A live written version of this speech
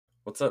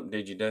What's up,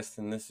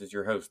 DigiDestin? This is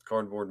your host,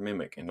 Cardboard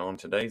Mimic, and on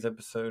today's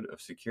episode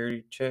of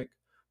Security Check,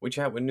 we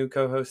chat with new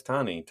co-host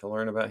Tiny to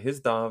learn about his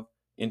dive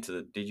into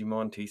the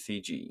Digimon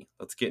TCG.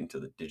 Let's get into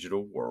the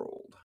digital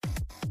world.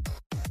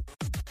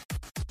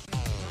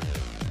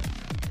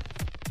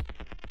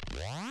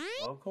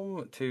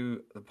 Welcome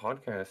to the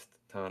podcast,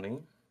 Tiny.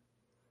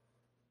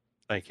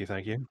 Thank you.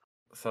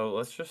 So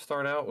let's just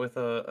start out with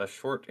a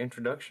short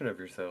introduction of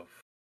yourself.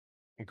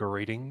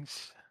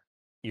 Greetings.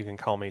 You can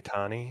call me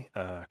Tiny,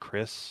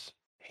 Chris,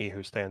 he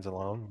who stands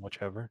alone,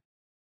 whichever.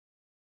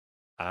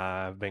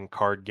 I've been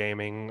card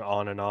gaming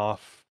on and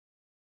off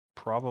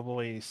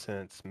probably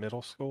since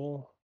middle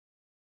school.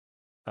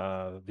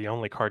 The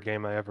only card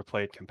game I ever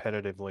played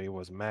competitively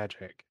was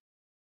Magic,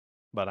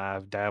 but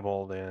I've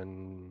dabbled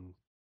in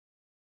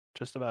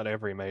just about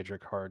every major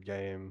card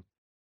game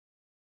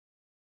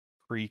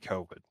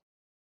pre-COVID.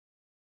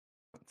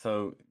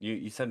 So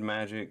you said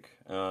Magic.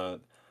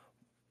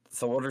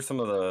 So what are some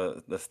of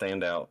the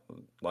standout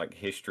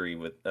history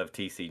of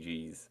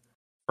TCGs?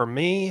 For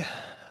me,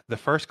 the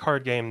first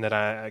card game that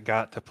I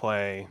got to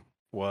play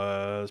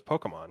was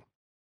Pokemon.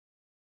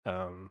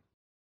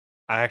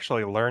 I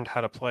actually learned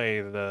how to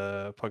play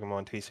the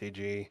Pokemon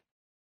TCG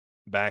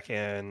back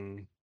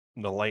in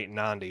the late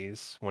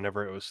 90s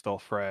whenever it was still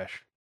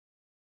fresh.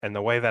 And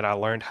the way that I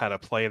learned how to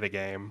play the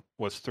game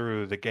was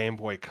through the Game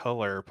Boy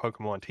Color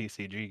Pokemon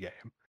TCG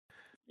game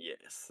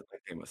Yes,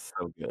 that game was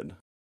so good.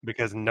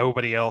 because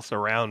nobody else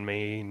around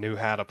me knew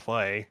how to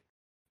play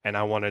and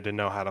I wanted to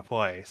know how to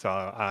play. So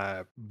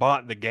I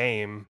bought the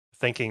game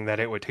thinking that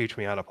it would teach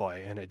me how to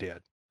play, and it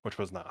did, which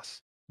was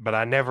nice. But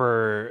I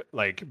never,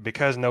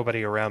 because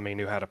nobody around me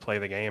knew how to play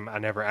the game, I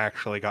never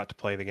actually got to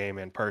play the game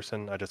in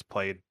person. I just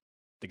played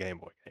the Game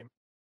Boy game,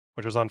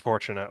 which was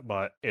unfortunate,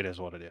 but it is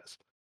what it is.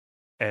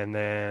 And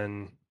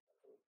then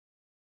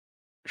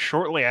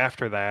shortly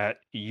after that,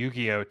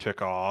 Yu-Gi-Oh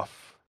took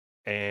off,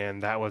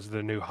 and that was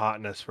the new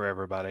hotness for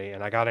everybody.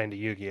 And I got into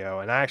Yu-Gi-Oh,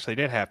 and I actually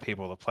did have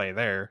people to play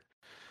there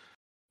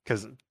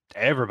because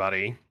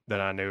everybody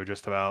that I knew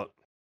just about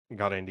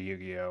got into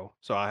Yu-Gi-Oh.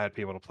 So I had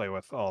people to play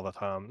with all the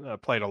time. I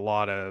played a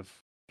lot of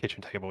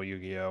kitchen table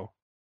Yu-Gi-Oh,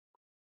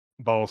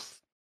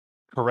 both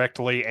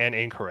correctly and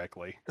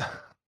incorrectly.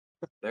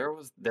 There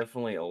was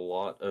definitely a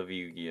lot of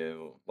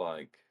Yu-Gi-Oh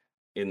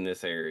in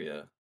this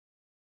area.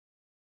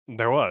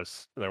 There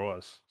was.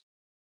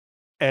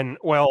 And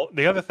well,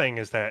 the other thing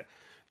is that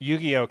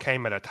Yu-Gi-Oh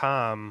came at a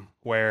time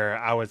where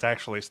I was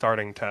actually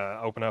starting to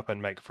open up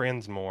and make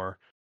friends more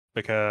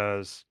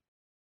because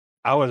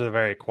I was a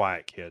very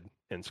quiet kid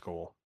in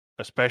school,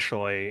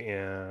 especially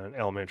in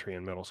elementary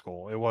and middle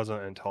school. It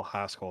wasn't until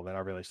high school that I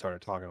really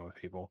started talking with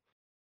people.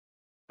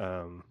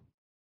 Um,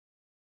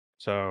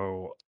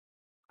 so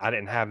I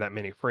didn't have that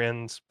many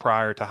friends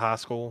prior to high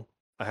school.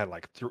 I had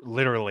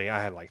literally,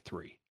 I had like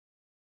three.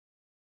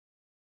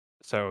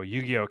 So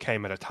Yu-Gi-Oh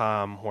came at a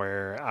time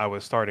where I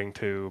was starting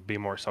to be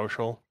more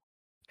social,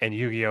 and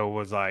Yu-Gi-Oh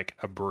was like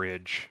a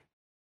bridge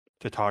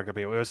to talk to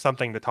people. It was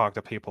something to talk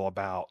to people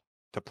about,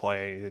 to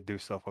play, to do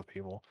stuff with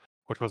people,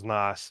 which was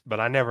nice. But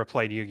I never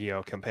played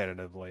Yu-Gi-Oh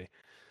competitively.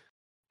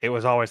 It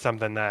was always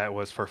something that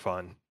was for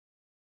fun.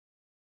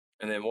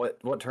 And then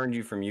what turned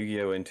you from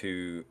Yu-Gi-Oh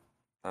into?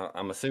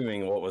 I'm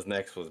assuming what was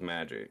next was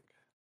Magic.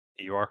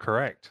 You are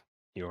correct.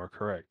 You are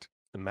correct.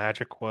 The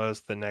Magic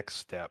was the next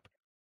step.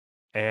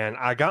 And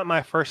I got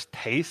my first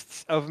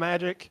tastes of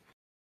Magic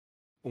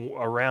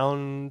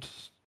around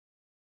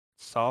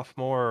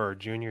sophomore or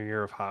junior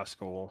year of high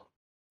school.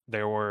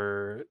 There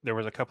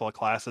was a couple of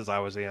classes I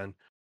was in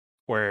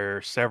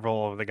where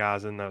several of the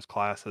guys in those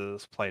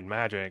classes played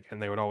Magic,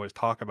 and they would always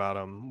talk about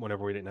them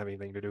whenever we didn't have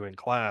anything to do in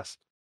class.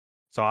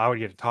 So I would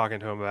get to talking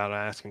to them about it,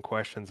 asking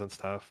questions and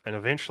stuff. And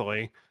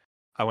eventually,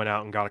 I went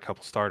out and got a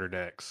couple starter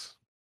decks.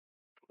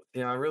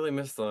 Yeah, I really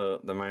missed the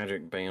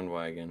Magic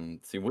bandwagon.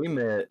 See, we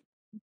met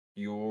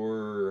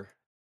your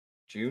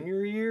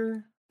junior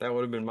year. That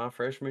would have been my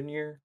freshman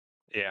year,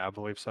 Yeah, I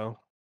believe so.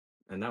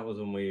 and that was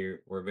when we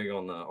were big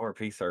on the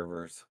RP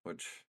servers,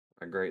 which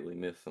I greatly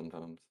miss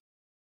sometimes.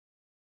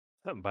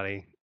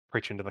 Somebody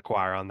preaching to the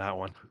choir on that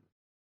one.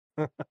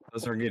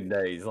 Those were good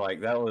days. Like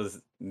that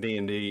was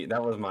D&D.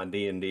 That was my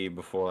D&D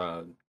before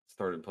I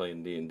started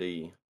playing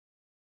D&D.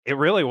 It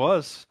really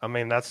was. I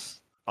mean,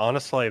 that's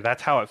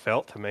how it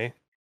felt to me.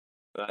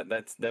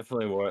 That's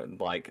definitely what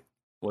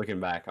looking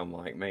back. I'm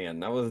like, man,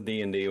 that was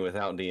D&D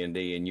without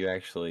D&D, and you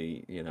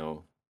actually,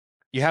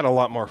 You had a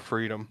lot more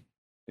freedom.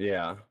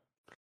 yeah.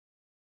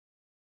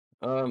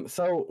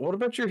 So what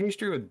about your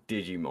history with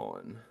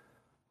Digimon?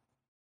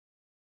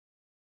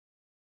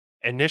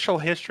 Initial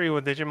history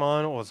with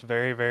Digimon was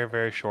very, very,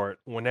 very short.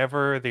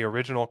 Whenever the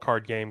original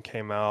card game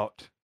came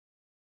out,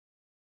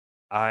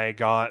 I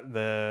got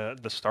the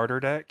starter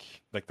deck,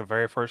 like the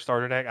very first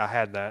starter deck. I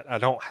had that. I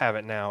don't have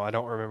it now. I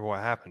don't remember what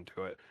happened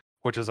to it,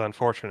 which is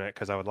unfortunate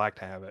because I would like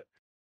to have it.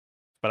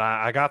 But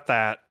I got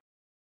that.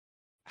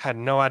 Had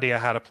no idea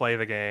how to play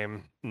the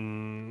game.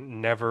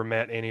 Never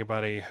met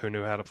anybody who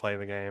knew how to play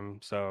the game,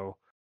 so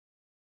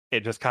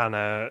it just kind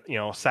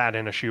of sat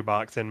in a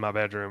shoebox in my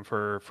bedroom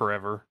for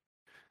forever.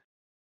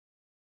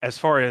 As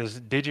far as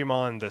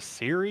Digimon the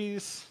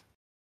series,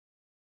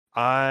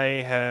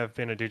 I have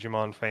been a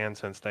Digimon fan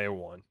since day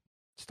one.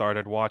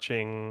 Started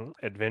watching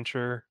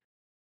Adventure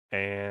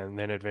and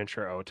then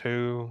Adventure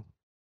 02,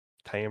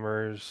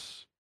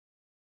 Tamers,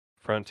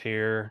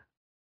 Frontier.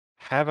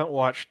 Haven't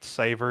watched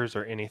Savers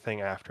or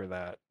anything after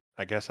that.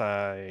 I guess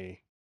I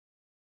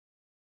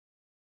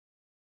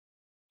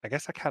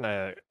kind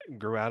of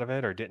grew out of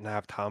it or didn't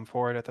have time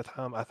for it at the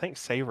time. I think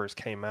Savers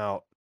came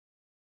out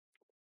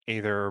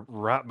either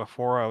right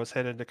before I was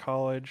headed to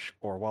college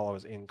or while I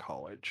was in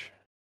college.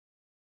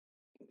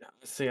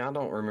 See, I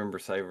don't remember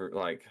Saver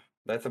like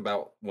that's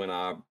about when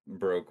I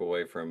broke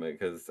away from it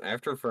because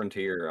after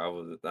Frontier,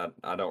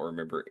 I don't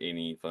remember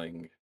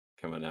anything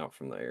coming out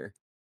from there.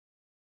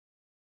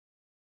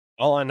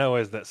 All I know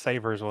is that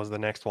Savers was the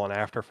next one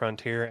after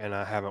Frontier, and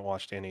I haven't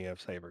watched any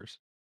of Savers.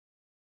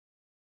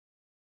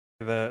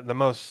 The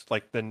most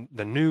like the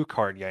new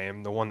card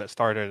game, the one that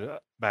started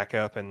back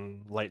up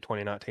in late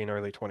 2019,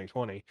 early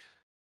 2020.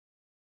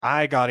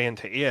 I got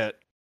into it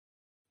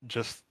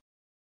just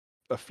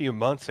a few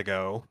months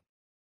ago,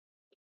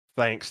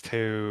 thanks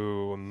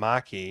to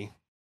Mikey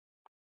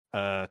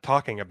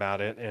talking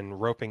about it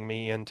and roping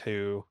me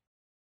into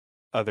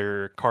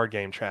other card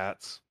game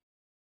chats.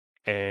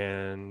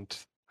 And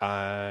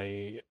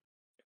I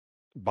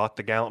bought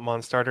the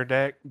Gallantmon starter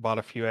deck, bought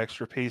a few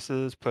extra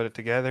pieces, put it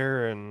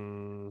together,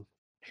 and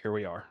here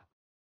we are.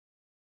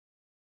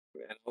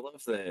 And I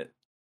love that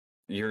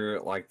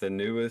you're like the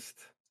newest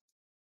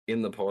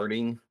in the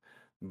party,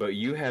 but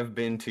you have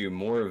been to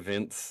more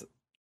events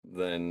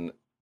than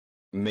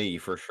me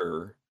for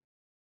sure.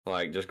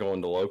 Like just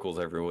going to locals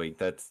every week.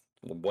 That's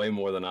way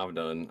more than I've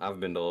done. I've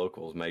been to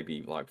locals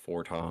maybe like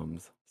 4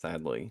 times,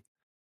 sadly,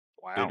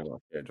 due to Wow. my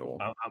schedule.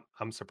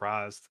 I'm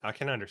surprised. I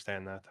can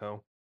understand that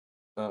though.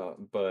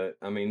 But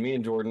I mean, me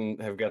and Jordan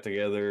have got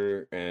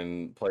together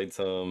and played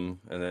some,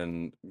 and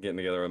then getting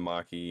together with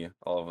Mikey,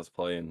 all of us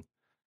playing.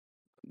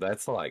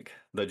 That's like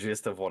the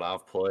gist of what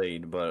I've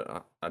played,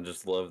 but I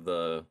just love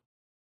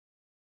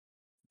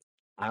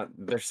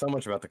there's so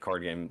much about the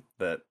card game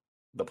that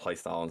the play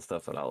style and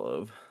stuff that I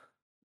love.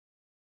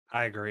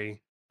 I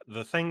agree.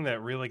 The thing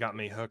that really got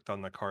me hooked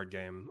on the card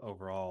game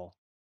overall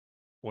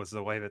was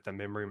the way that the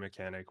memory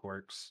mechanic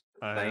works.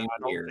 Same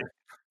here.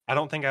 I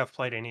don't think I've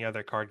played any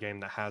other card game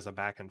that has a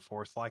back and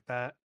forth like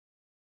that.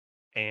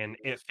 And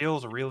it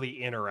feels really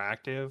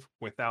interactive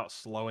without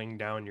slowing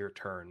down your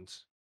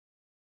turns.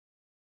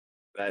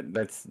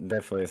 That's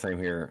definitely the same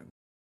here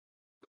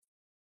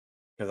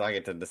because I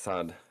get to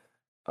decide.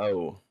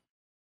 Oh,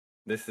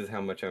 this is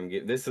how much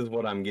This is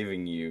what I'm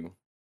giving you.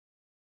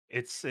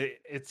 It's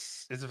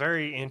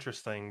very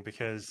interesting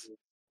because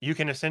you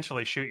can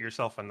essentially shoot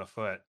yourself in the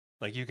foot.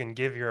 Like you can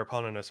give your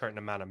opponent a certain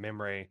amount of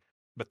memory,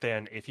 but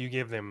then if you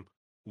give them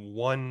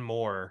one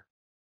more,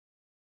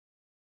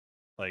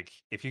 like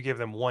if you give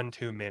them one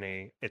too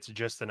many, it's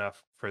just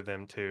enough for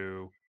them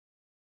to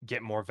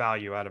get more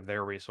value out of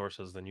their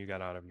resources than you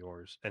got out of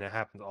yours. And it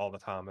happens all the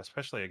time,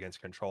 especially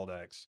against control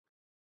decks.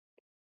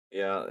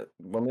 Yeah,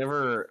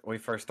 whenever we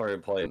first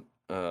started playing,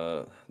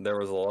 there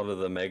was a lot of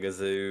the Mega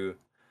Zoo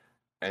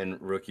and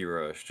Rookie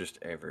Rush just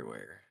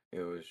everywhere.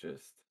 It was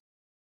just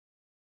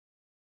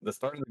the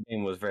start of the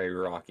game was very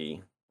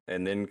rocky,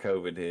 and then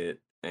COVID hit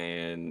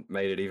and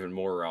made it even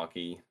more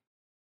rocky.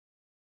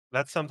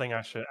 That's something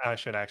I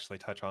should actually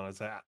touch on is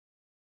that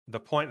the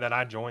point that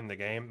I joined the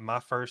game, my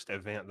first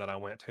event that I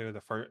went to,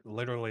 the first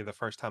literally the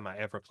first time I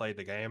ever played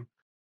the game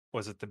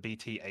was at the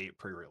BT8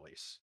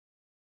 pre-release.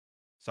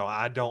 So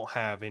I don't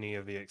have any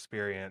of the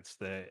experience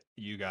that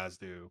you guys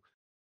do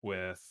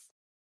with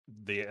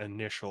the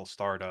initial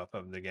startup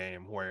of the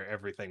game where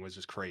everything was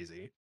just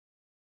crazy.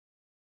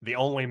 The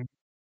only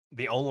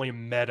the only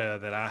meta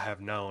that I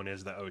have known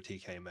is the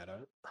OTK meta.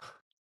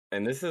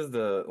 And this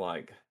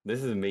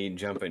is me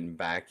jumping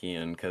back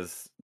in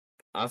because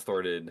I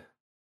started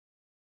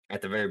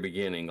at the very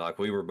beginning. Like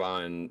we were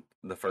buying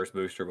the first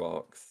booster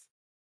box,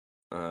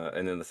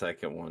 and then the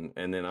second one,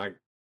 and then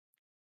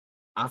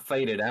I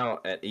faded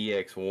out at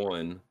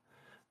EX1,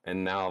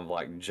 and now I've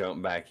like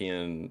jumped back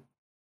in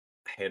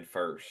head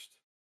first.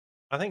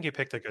 I think you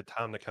picked a good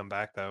time to come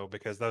back though,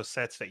 because those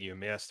sets that you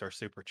missed are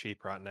super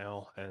cheap right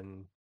now,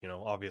 and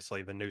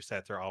obviously the new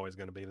sets are always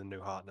going to be the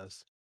new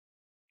hotness.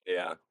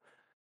 Yeah.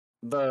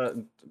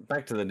 The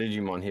back to the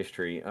Digimon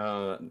history.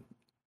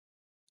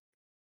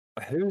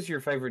 Who's your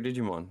favorite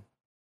Digimon?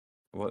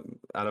 What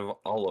out of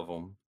all of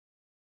them?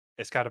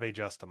 It's got to be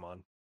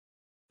Justamon.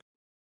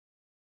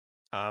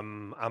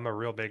 I'm a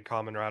real big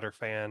Kamen Rider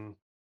fan,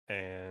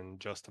 and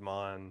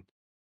Justamon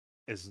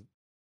is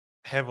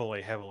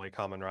heavily, heavily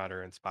Kamen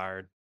Rider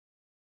inspired.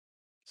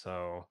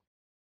 So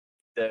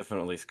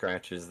Definitely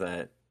scratches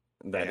that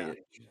yeah,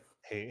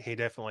 itch. he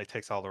definitely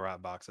ticks all the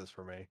right boxes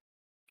for me.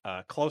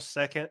 Close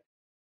second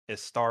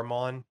is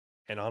Starmon,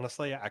 and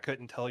honestly, I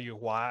couldn't tell you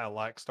why I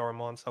like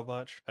Starmon so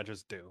much. I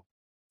just do.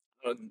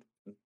 Uh,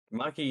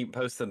 Mikey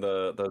posted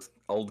those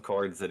old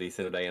cards that he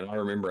sent today, and I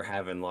remember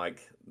having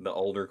like the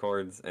older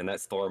cards, and that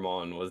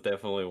Stormon was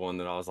definitely one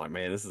that I was like,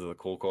 man, this is a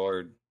cool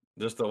card.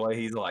 Just the way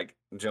he's like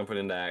jumping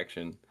into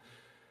action.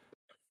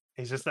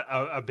 He's just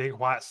a big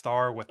white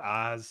star with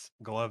eyes,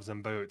 gloves,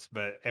 and boots.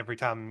 But every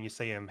time you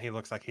see him, he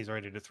looks like he's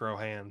ready to throw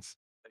hands.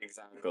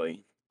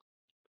 Exactly.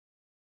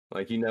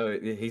 Like,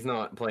 he's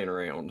not playing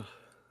around.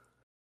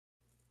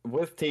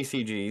 With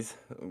TCGs,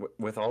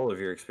 with all of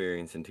your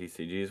experience in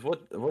TCGs,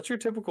 what's your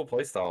typical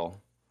playstyle?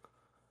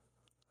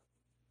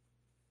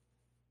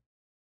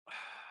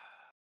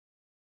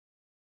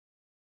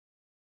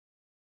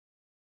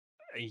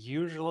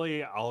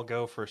 Usually, I'll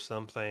go for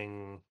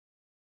something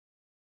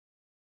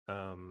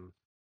um,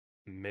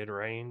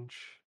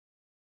 mid-range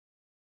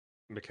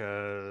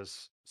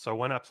because so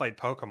when I played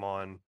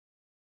Pokemon,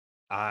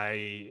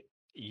 I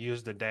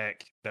used a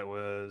deck that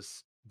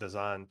was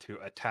designed to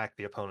attack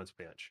the opponent's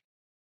bench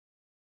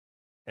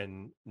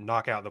and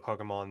knock out the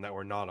Pokemon that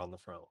were not on the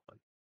front line.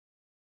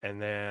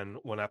 And then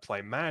when I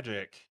play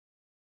Magic,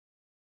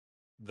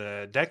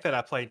 the deck that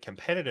I played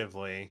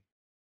competitively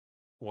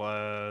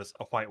was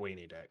a White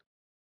Weenie deck.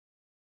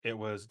 It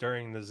was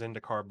during the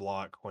Zendikar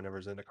block, whenever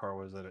Zendikar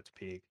was at its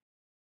peak.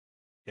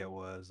 It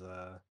was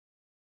a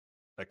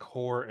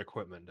core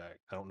equipment deck.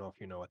 I don't know if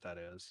you know what that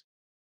is,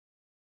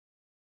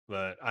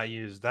 but I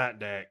used that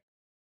deck,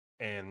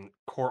 and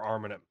Core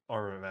Armament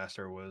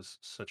Master was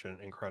such an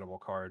incredible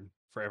card.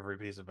 For every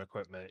piece of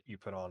equipment you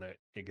put on it,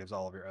 it gives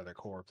all of your other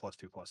core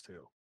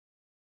 +2/+2.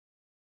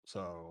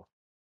 So,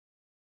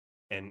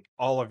 and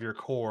all of your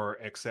core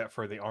except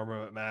for the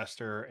Armament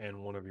Master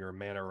and one of your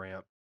mana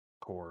ramp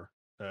core,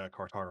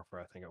 Cartographer,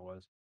 I think it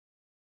was,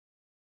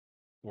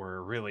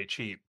 were really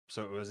cheap.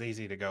 So it was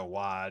easy to go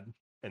wide,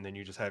 and then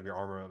you just have your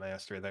Armament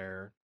Master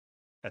there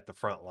at the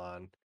front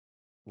line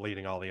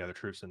leading all the other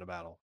troops into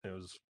battle. It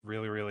was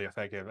really, really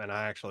effective, and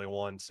I actually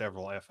won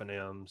several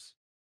FNMs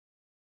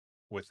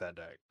with that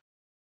deck.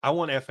 I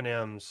won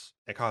FNMs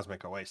at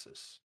Cosmic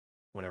Oasis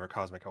whenever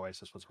Cosmic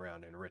Oasis was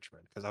around in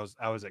Richmond because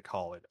I was at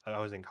college. I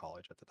was in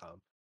college at the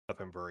time up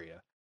in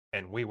Berea,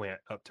 and we went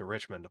up to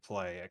Richmond to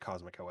play at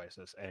Cosmic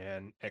Oasis.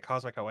 And at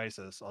Cosmic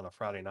Oasis on a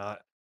Friday night,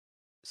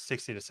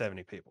 60 to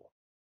 70 people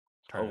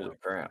turning Holy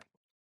out. crap!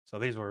 So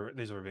these were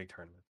big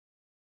tournaments.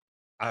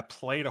 I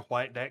played a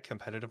white deck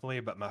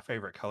competitively, but my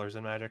favorite colors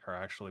in Magic are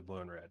actually blue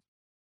and red,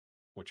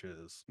 which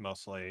is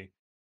mostly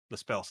the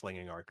spell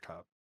slinging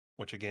archetype,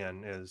 which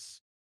again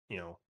is, you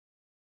know,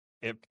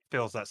 it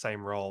fills that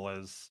same role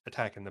as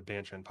attacking the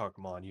bench in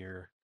Pokemon.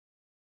 You're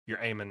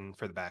aiming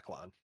for the back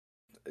line.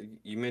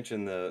 You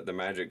mentioned the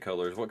magic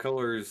colors. What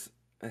colors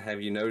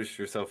have you noticed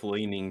yourself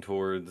leaning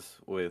towards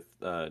with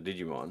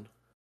Digimon?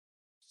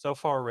 So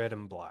far, red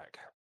and black.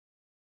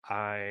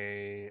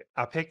 I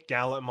picked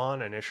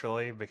Gallantmon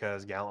initially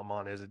because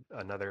Gallantmon is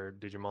another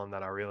Digimon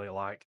that I really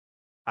like.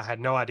 I had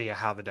no idea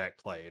how the deck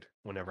played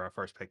whenever I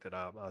first picked it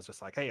up. I was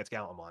just like, hey, it's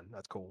Gallantmon.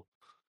 That's cool.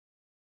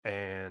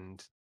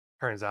 And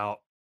turns out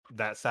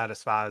that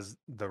satisfies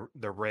the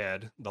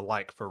red, the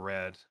like for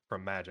red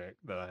from Magic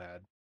that I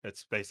had.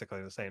 It's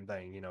basically the same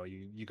thing. You know,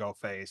 you go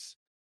face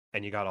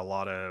and you got a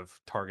lot of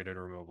targeted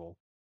removal.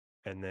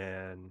 And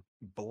then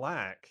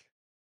black,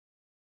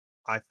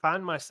 I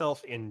find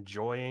myself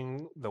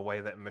enjoying the way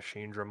that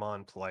Machine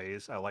Dramon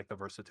plays. I like the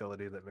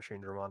versatility that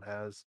Machine Dramon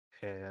has.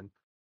 And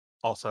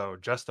also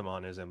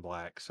Justamon is in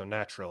black, so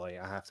naturally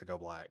I have to go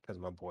black because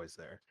my boy's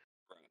there.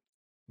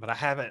 But I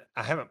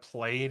haven't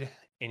played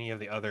any of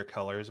the other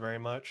colors very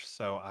much,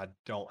 so I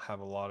don't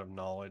have a lot of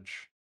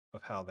knowledge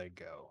of how they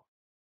go.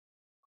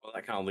 Well,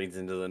 that kind of leads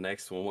into the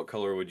next one. What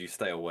color would you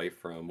stay away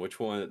from?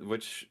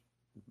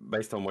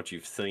 Based on what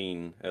you've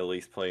seen, at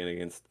least playing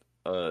against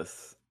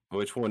us,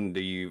 which one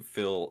do you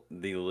feel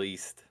the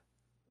least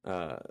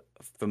uh,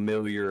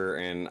 familiar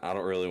and I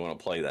don't really want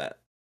to play that?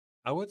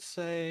 I would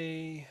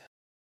say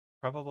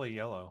probably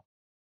yellow.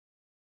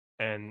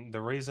 And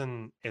the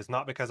reason is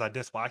not because I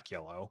dislike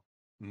yellow.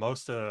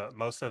 Most of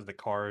the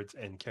cards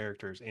and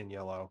characters in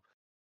yellow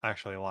I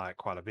actually like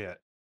quite a bit.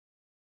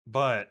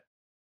 But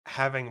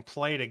having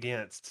played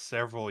against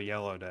several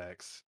yellow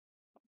decks,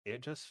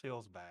 it just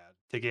feels bad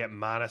to get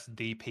minus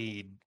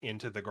DP'd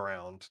into the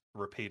ground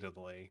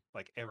repeatedly,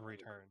 like every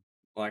turn.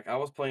 Like, I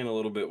was playing a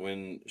little bit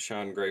when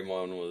Sean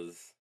Greymon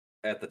was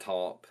at the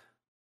top.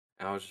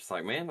 I was just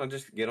like, man, I'll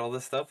just get all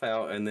this stuff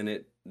out, and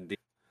then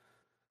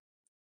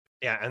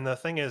Yeah, and the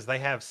thing is, they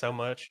have so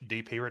much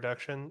DP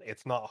reduction,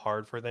 it's not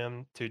hard for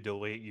them to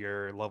delete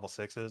your level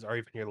sixes or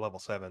even your level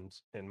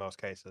sevens in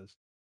most cases.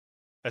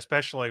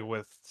 Especially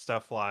with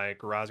stuff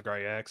like Rise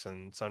Gray X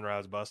and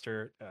Sunrise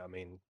Buster. I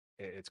mean,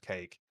 it's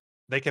cake.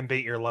 They can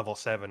beat your level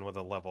 7 with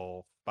a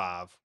level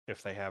 5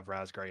 if they have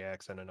Rise Gray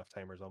X and enough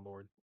tamers on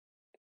board.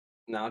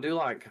 Now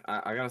I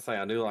gotta say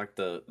I do like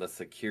the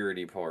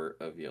security part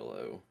of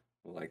yellow,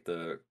 like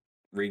the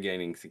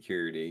regaining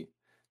security.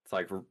 It's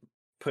like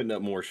putting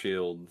up more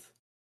shields.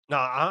 No,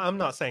 I'm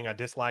not saying I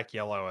dislike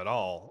yellow at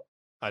all.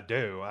 I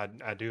do.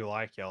 I do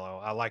like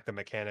yellow. I like the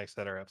mechanics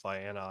that are at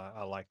play, and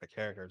I like the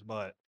characters,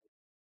 but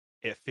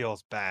it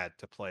feels bad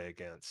to play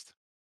against.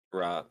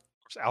 Right. Of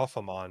course,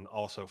 Alphamon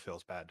also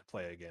feels bad to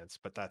play against,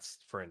 but that's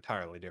for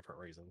entirely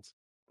different reasons.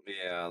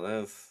 Yeah,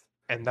 that's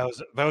And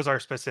those are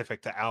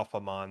specific to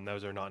Alphamon.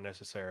 Those are not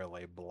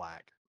necessarily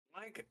black.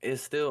 Black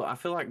is still, I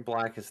feel like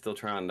black is still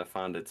trying to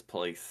find its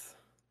place.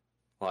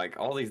 Like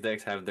all these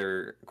decks have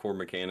their core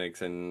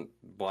mechanics, and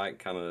black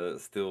kind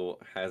of still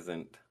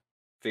hasn't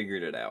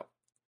figured it out.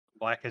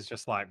 Black is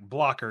just like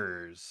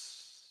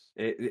blockers.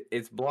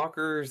 It's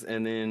blockers,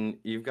 and then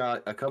you've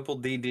got a couple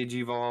D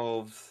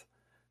Digivolves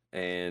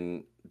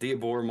and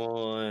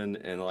Diabormon,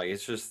 and like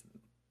it's just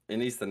it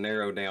needs to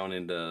narrow down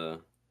into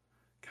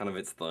kind of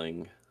its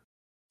thing.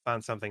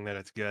 Find something that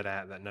it's good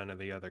at that none of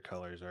the other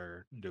colors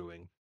are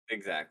doing.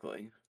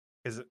 Exactly.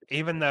 Because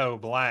even though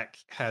black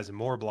has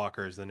more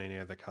blockers than any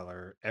other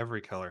color,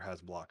 every color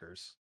has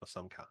blockers of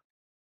some kind.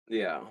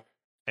 Yeah.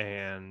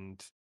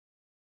 And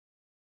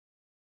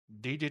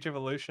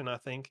Digivolution, I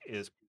think,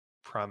 is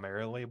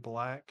primarily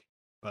black,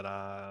 but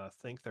I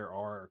think there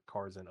are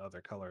cards in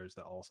other colors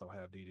that also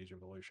have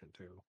Digivolution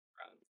too.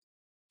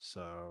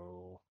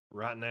 So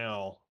right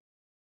now,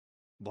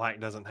 black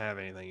doesn't have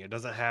anything. It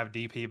doesn't have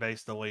DP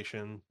based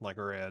deletion like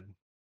red.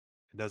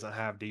 It doesn't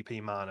have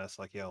DP minus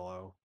like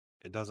yellow.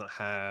 It doesn't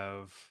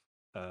have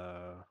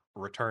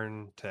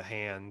return to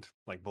hand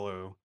like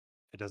blue.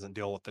 It doesn't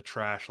deal with the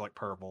trash like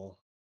purple.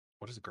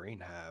 What does green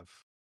have?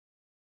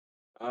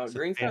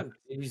 Green's Suspend,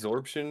 have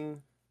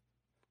absorption.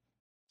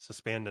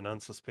 suspend and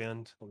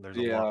unsuspend. There's a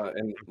lot. Yeah,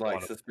 and A like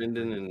lot of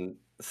suspending and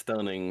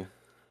stunning.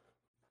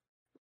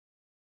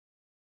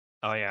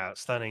 Oh yeah,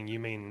 stunning. You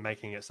mean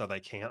making it so they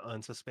can't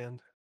unsuspend?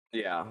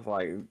 Yeah,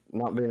 like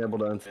not being able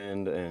to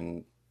unsend,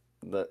 and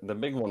the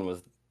big one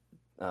was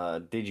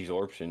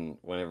Digisorption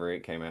whenever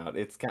it came out.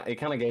 It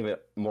kind of gave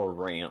it more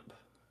ramp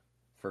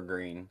for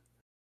green.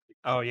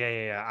 Oh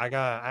yeah. I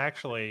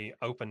actually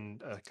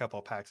opened a couple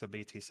of packs of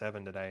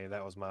BT7 today.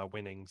 That was my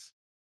winnings,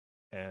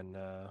 and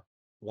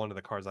one of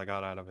the cards I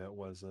got out of it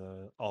was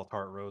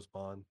Altart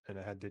Rosebond, and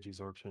it had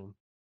Digisorption.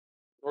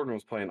 Jordan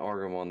was playing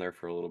Argomon there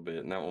for a little bit,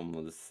 and that one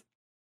was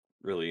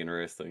really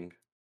interesting.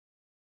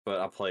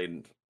 But I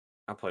played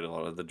a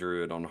lot of the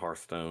Druid on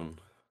Hearthstone,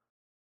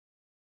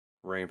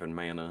 ramp and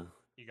mana.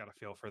 You got a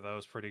feel for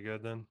those pretty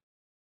good then.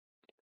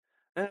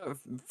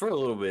 For a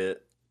little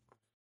bit,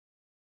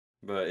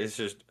 but it's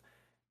just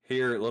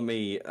here. Let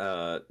me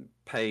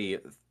pay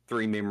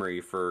 3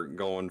 memory for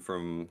going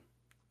from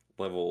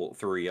level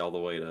 3 all the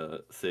way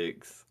to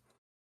 6.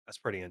 That's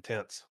pretty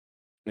intense.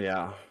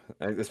 Yeah,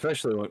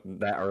 especially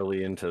that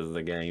early into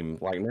the game.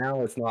 Like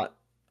now, it's not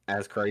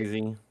as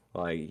crazy.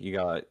 Like you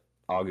got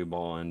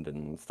Agumon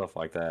and stuff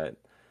like that.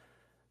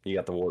 You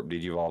got the Warp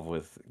Digivolve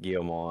with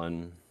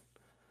Guilmon,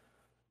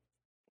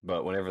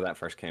 but whenever that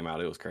first came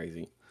out, it was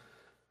crazy.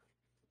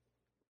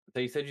 So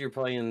you said you're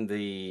playing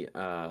the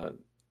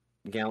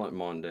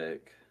Gallantmon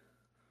deck,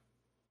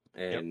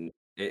 Yep. and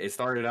it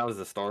started out as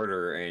a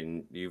starter,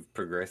 and you've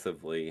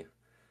progressively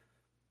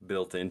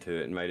built into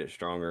it and made it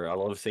stronger. I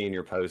love seeing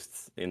your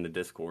posts in the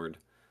Discord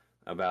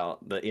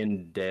about the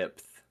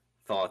in-depth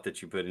thought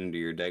that you put into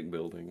your deck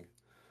building.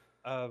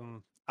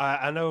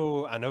 I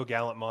know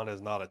Gallantmon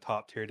is not a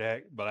top tier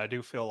deck, but I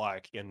do feel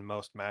like in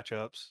most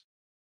matchups,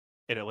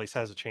 it at least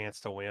has a chance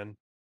to win.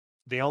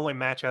 The only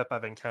matchup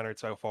I've encountered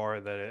so far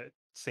that it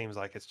seems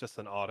like it's just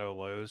an auto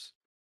lose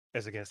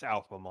is against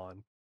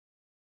Alphamon,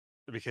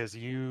 because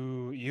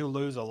you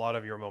lose a lot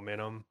of your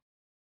momentum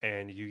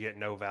and you get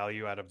no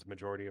value out of the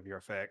majority of your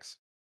effects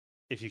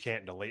if you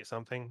can't delete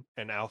something.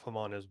 And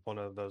Alphamon is one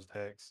of those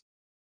decks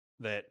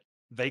that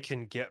they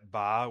can get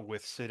by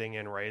with sitting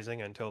and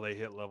raising until they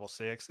hit level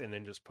 6 and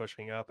then just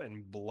pushing up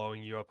and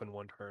blowing you up in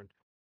one turn.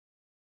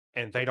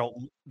 And they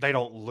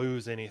don't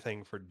lose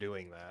anything for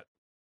doing that.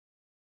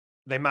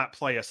 They might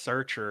play a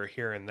searcher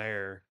here and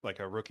there, like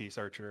a rookie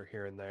searcher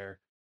here and there,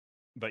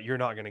 but you're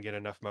not going to get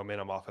enough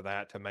momentum off of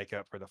that to make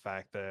up for the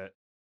fact that,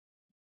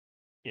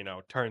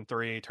 turn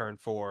 3, turn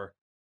 4,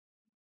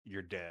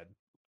 you're dead.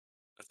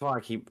 That's why I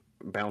keep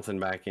bouncing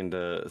back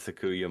into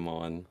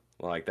Sakuyamon.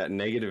 Like that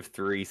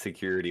 -3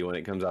 security when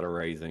it comes out of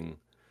raising,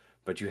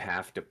 but you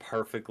have to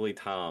perfectly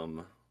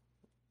time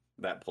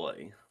that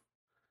play.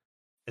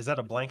 Is that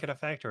a blanket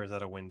effect or is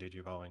that a wind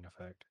digivolving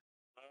effect?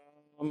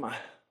 Let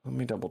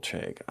me double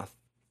check. I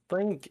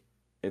think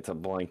it's a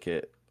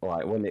blanket,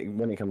 like when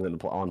it comes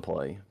into on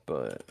play,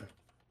 but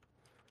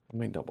let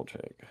me double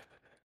check.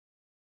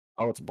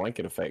 Oh, it's a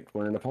blanket effect.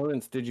 When an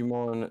opponent's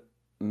Digimon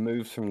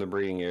moves from the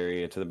breeding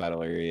area to the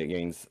battle area, it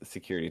gains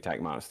security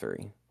attack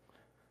 -3.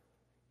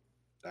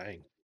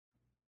 Dang.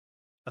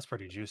 That's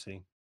pretty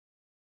juicy.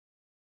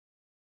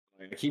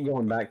 I keep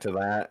going back to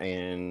that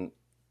and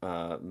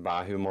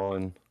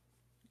Bahumon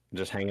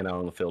just hanging out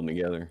on the field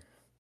together.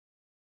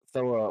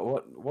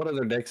 So, what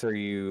other decks are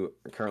you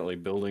currently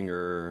building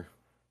or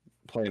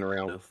playing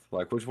around with?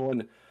 Like, which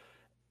one,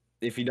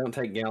 if you don't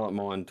take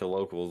Gallantmon to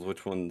locals,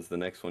 which one's the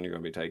next one you're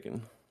going to be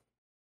taking?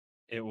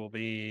 It will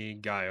be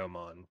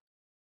Gaiomon.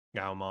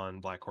 Gaomon,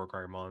 Black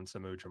Horkrighmon,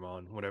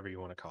 Samudramon, whatever you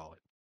want to call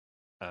it,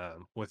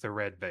 with a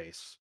red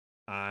base.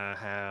 I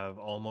have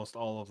almost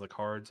all of the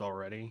cards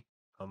already.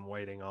 I'm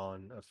waiting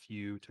on a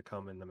few to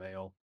come in the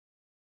mail,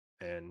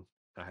 and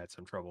I had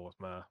some trouble with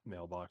my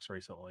mailbox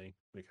recently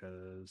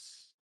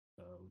because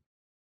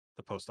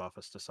the post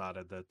office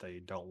decided that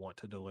they don't want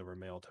to deliver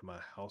mail to my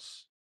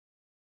house.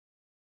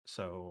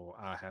 So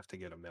I have to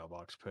get a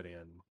mailbox put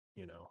in,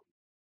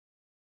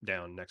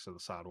 down next to the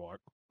sidewalk,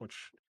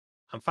 which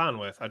I'm fine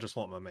with. I just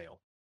want my mail.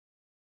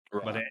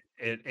 But Right.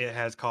 it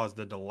has caused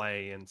a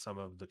delay in some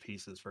of the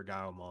pieces for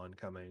Gaomon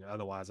coming.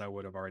 Otherwise, I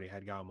would have already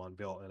had Gaomon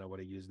built and I would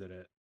have used it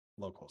at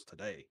locals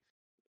today.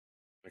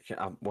 Okay,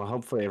 well,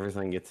 hopefully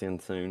everything gets in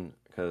soon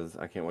because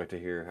I can't wait to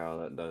hear how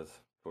that does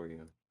for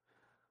you.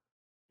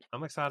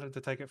 I'm excited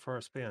to take it for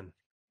a spin.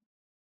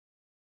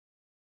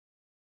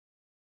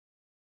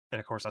 And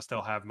of course, I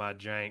still have my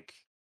jank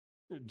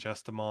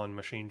Justamon,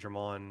 Machine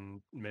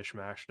Dramon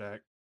mishmash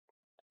deck.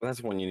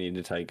 That's one you need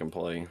to take and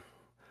play.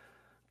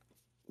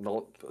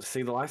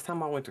 See, the last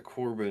time I went to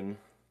Corbin,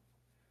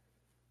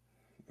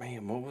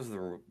 man, what was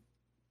the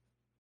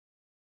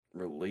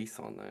release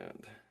on that?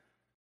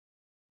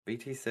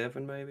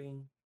 BT7 maybe?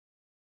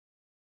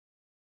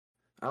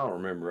 I don't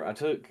remember. I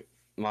took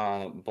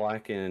my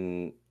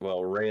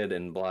red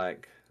and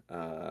black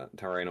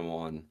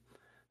Tyrannomon,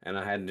 and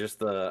I had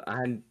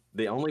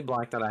the only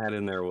black that I had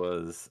in there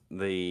was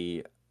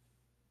the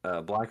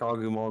black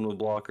Agumon with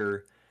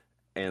blocker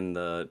and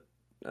the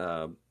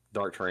uh,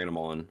 Dark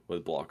Tyrannomon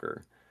with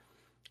blocker.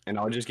 And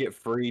I would just get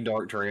free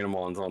Dark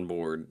Tyrannomons on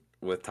board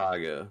with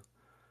Taiga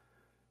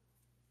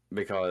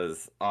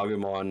because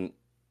Agumon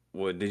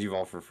would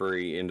Digivolve for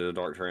free into the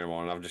Dark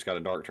Tyrannomon, and I've just got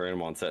a Dark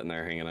Tyrannomon sitting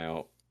there hanging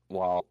out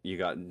while you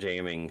got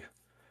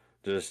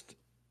just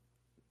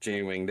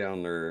jamming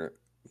down their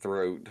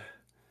throat.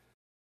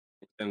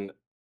 And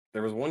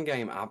there was one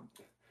game I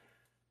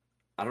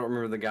don't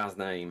remember the guy's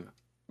name,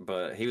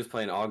 but he was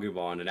playing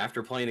Agumon, and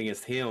after playing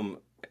against him,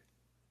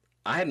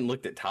 I hadn't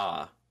looked at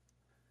Tai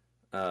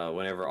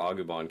whenever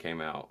Agumon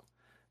came out,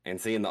 and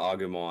seeing the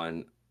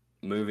Agumon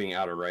moving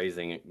out of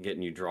raising,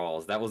 getting you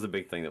draws, that was the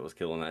big thing that was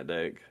killing that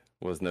deck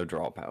was no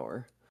draw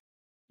power.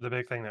 The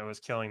big thing that was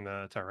killing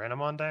the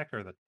Tyrannomon deck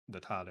or the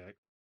Ta deck?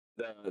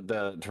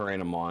 The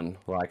Tyrannomon,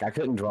 like I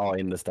couldn't draw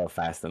into stuff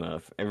fast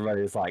enough.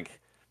 Everybody was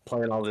like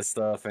playing all this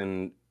stuff,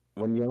 and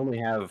when you only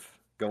have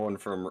going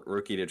from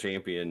rookie to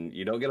champion,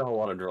 you don't get a whole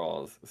lot of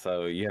draws.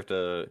 So you have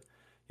to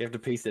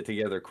piece it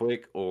together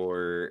quick,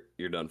 or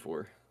you're done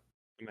for.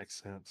 It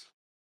makes sense.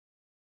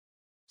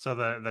 So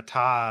the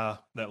tie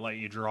that let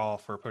you draw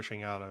for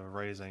pushing out of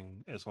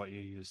raising is what you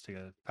use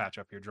to patch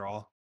up your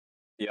draw.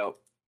 Yep.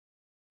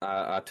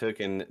 I took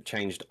and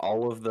changed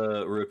all of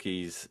the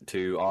rookies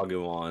to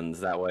Agumons.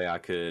 That way I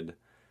could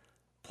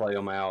play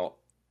them out,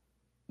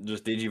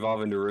 just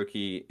Digivolve into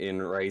rookie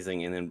in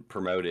raising, and then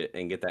promote it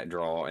and get that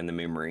draw and the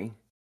memory.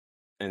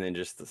 And then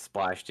just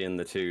splashed in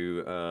the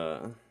two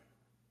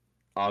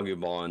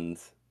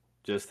Agumons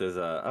just as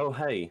oh,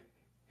 hey,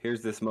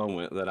 here's this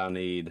moment that I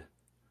need.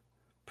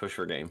 Push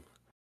for game.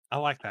 I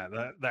like that.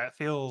 That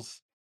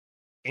feels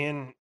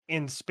in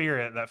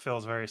spirit. That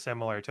feels very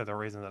similar to the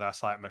reason that I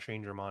slapped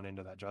Machine Dramon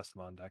into that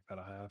Justamon deck that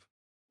I have.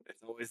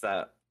 It's always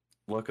that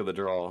luck of the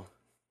draw.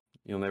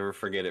 You'll never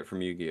forget it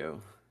from Yu-Gi-Oh!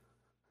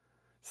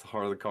 It's the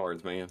heart of the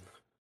cards, man.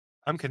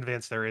 I'm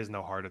convinced there is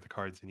no heart of the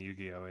cards in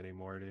Yu-Gi-Oh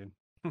anymore, dude.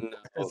 No,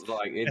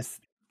 like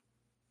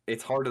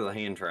it's hard to the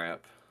hand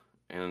trap,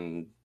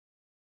 and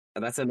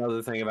that's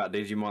another thing about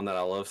Digimon that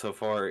I love so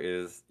far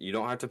is you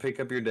don't have to pick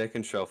up your deck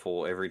and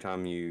shuffle every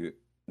time you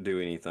do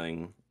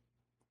anything,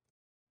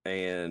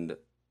 and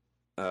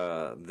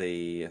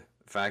the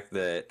fact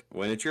that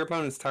when it's your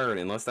opponent's turn,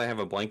 unless they have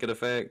a blanket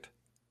effect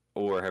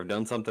or have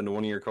done something to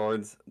one of your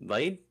cards,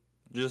 they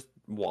just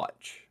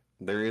watch.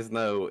 There is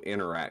no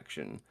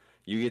interaction.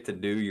 You get to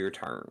do your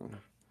turn.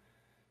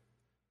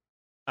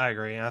 I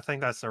agree. And I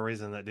think that's the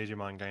reason that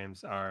Digimon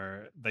games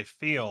they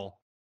feel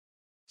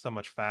so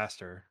much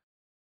faster.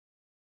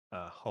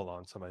 Hold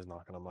on, somebody's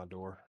knocking on my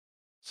door.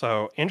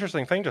 So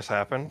interesting thing just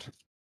happened.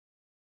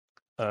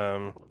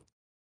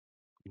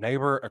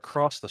 Neighbor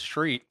across the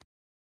street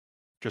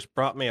just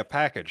brought me a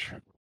package.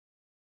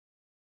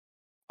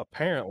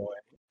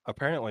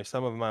 Apparently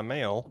some of my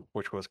mail,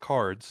 which was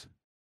cards,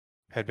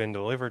 had been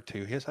delivered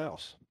to his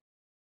house.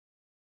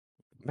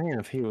 Man,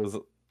 if he was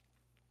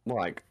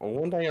like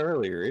one day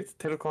earlier, it's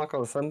 10 o'clock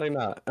on a Sunday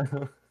night.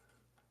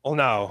 Well,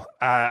 no,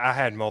 I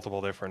had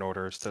multiple different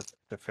orders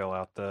to fill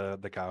out the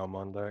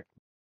Gaomon deck.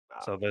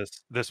 So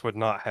this would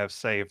not have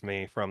saved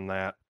me from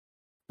that.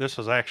 This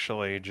was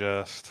actually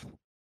just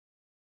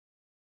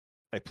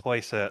a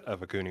playset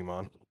of a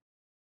Goonimon.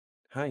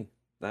 Hey,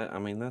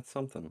 that's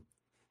something.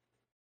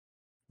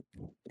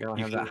 You gotta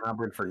You have can, that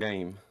hybrid for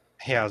game.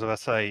 yeah, I was about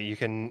to say you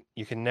can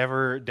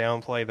never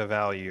downplay the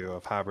value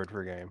of hybrid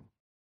for game.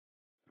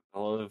 I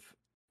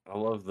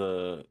love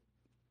the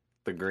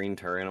green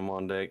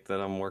Tyrannomon deck that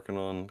I'm working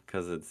on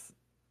because it's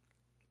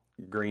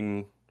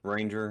Green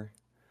Ranger,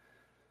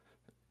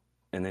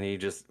 and then he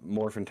just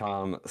morph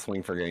time,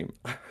 swing for game.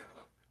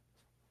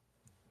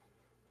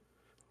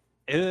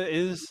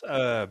 Is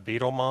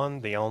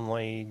Beetlemon the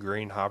only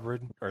green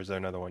hybrid, or is there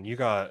another one? You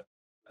got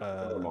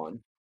Pokemon.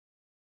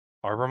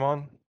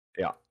 Arbomon?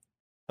 Yeah.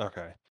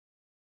 Okay.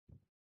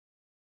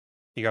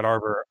 You got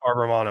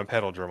Arbomon and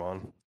Petal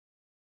Dramon.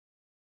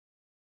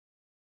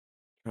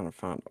 Trying to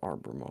find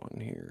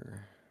Arbormon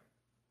here.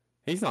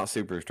 He's not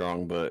super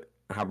strong, but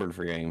hybrid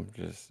for game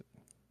just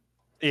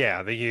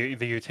Yeah, the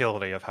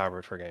utility of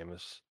hybrid for game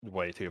is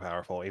way too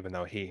powerful, even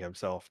though he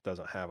himself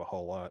doesn't have a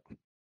whole lot.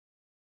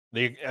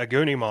 The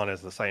Agunimon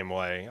is the same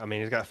way. I mean,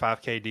 he's got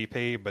 5k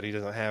DP, but he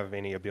doesn't have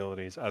any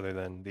abilities other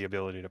than the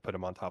ability to put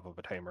him on top of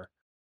a tamer.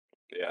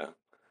 yeah.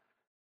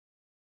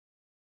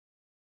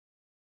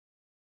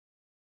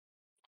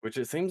 Which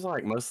it seems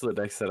like most of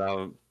the decks that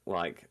I've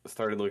like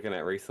started looking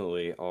at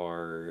recently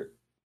are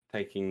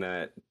taking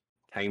that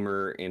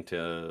tamer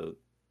into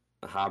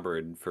a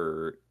hybrid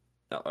for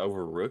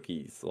over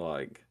rookies.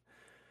 Like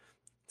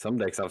some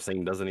decks I've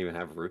seen doesn't even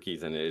have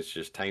rookies in it. It's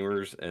just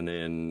tamers, and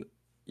then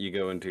you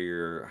go into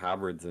your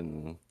hybrids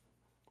and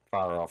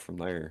fire off from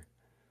there.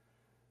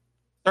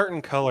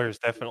 Certain colors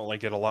definitely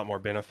get a lot more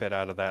benefit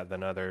out of that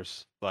than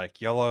others.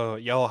 Like yellow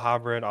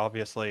hybrid,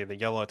 obviously the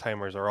yellow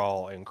tamers are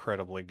all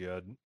incredibly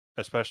good,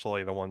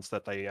 especially the ones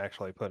that they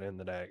actually put in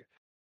the deck.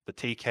 The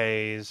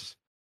TKs,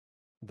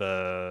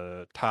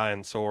 the Ty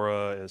and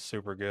Sora is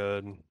super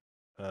good.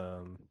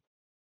 Um,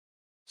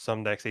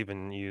 some decks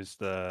even use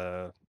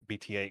the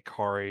BT8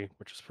 Kari,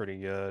 which is pretty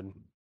good.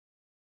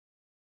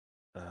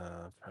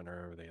 I'm trying to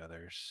remember the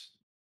others.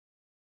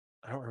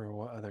 I don't remember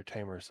what other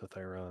tamers that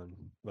they run,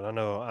 but I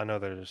know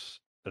there's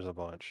a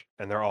bunch,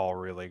 and they're all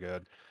really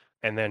good.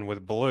 And then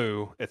with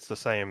blue, it's the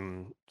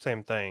same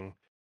thing.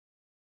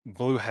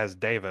 Blue has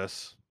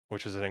Davis,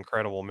 which is an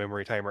incredible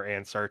memory tamer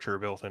and searcher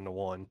built into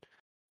one.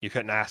 You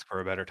couldn't ask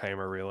for a better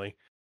tamer, really.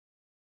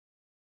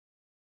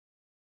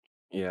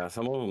 Yeah,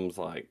 some of them's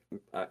like,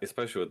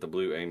 especially with the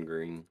blue and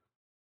green.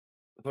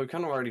 So we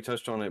kind of already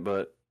touched on it,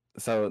 but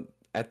so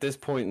at this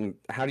point,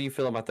 how do you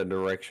feel about the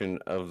direction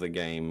of the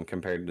game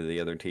compared to the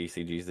other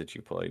TCGs that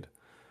you played?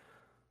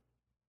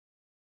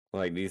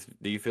 Like,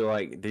 do you feel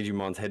like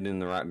Digimon's heading in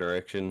the right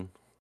direction?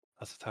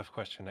 That's a tough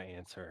question to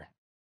answer.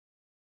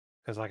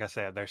 Because, like I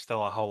said, there's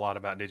still a whole lot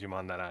about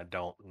Digimon that I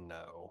don't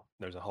know.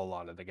 There's a whole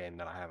lot of the game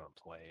that I haven't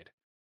played.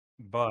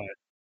 But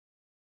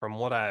from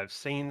what I've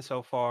seen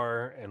so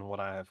far and what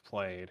I have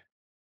played,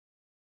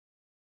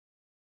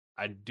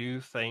 I do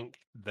think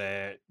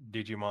that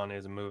Digimon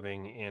is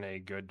moving in a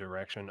good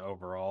direction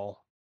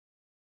overall.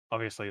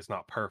 Obviously, it's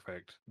not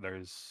perfect.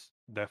 There's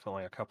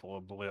definitely a couple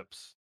of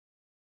blips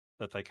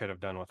that they could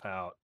have done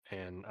without.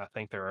 And I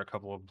think there are a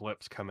couple of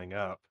blips coming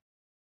up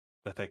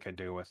that they could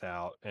do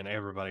without. And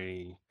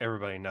everybody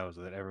knows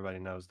that. Everybody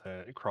knows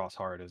that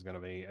Crossheart is going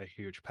to be a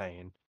huge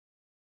pain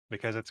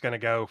because it's going to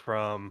go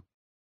from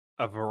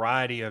a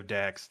variety of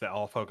decks that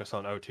all focus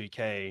on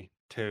OTK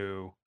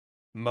to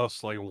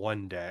mostly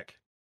one deck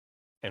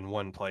and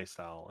one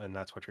playstyle, and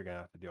that's what you're gonna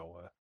have to deal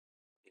with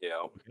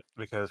Yeah.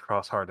 because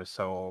Crossheart is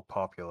so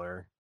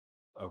popular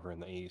over in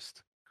the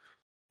East.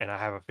 And I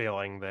have a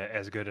feeling that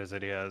as good as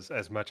it is,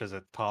 as much as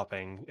it's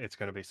topping, it's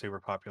going to be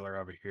super popular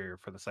over here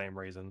for the same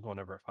reason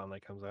whenever it finally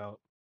comes out.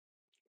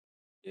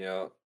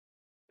 Yeah.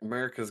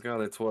 America's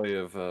got its way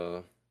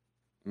of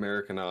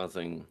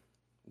Americanizing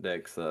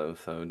decks, though,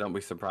 so don't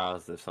be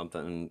surprised if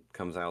something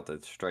comes out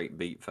that's straight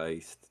beat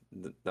faced.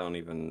 Don't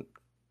even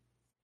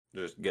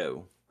just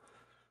go.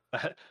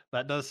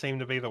 That does seem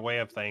to be the way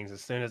of things. As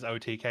soon as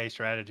OTK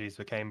strategies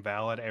became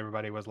valid,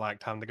 everybody was like,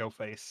 time to go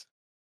face.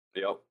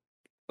 Yep.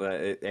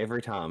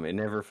 Every time, it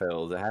never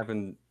fails. It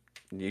happened.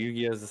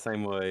 Yu-Gi-Oh's the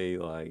same way.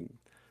 Like,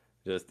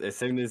 just as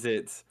soon as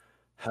it's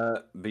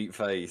hut beat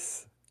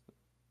face,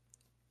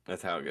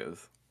 that's how it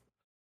goes.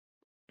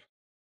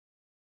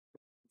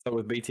 So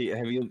with BT,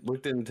 have you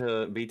looked into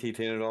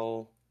BT10 at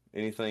all?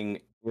 Anything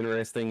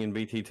interesting in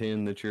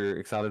BT10 that you're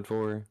excited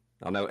for?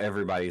 I know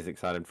everybody's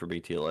excited for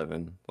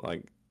BT11.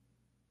 Like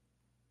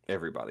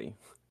everybody.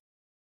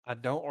 I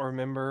don't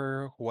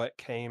remember what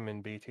came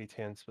in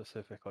BT10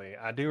 specifically.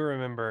 I do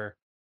remember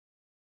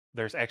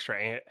there's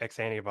extra X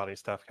antibody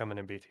stuff coming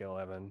in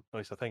BT11. At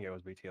least I think it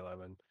was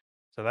BT11.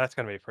 So that's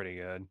going to be pretty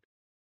good.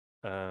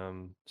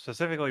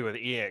 Specifically with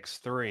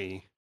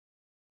EX3,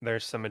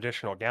 there's some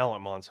additional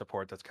Gallantmon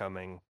support that's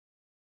coming.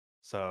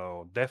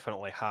 So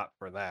definitely hot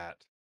for that.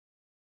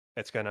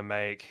 It's going to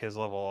make his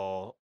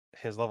level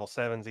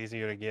sevens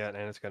easier to get,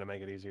 and it's going to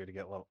make it easier to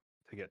get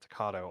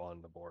Takato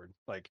on the board.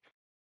 Like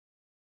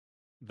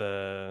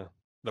the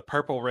the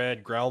purple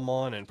red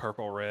Growlmon and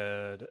purple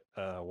red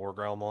War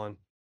Growlmon.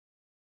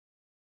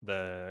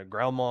 The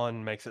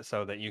Growlmon makes it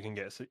so that you can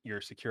get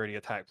your security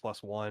attack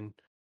 +1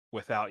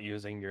 without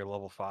using your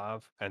level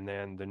 5, and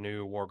then the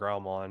new War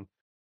Growlmon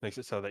makes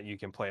it so that you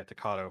can play a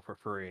Takato for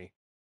free.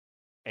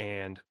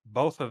 And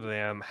both of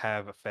them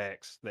have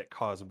effects that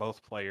cause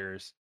both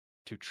players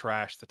to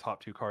trash the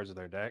top two cards of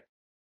their deck.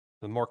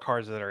 The more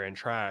cards that are in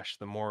trash,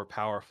 the more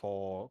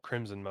powerful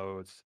Crimson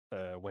modes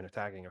when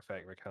attacking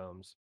effect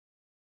becomes.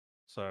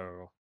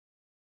 So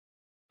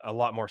a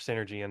lot more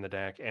synergy in the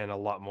deck and a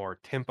lot more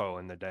tempo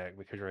in the deck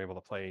because you're able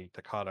to play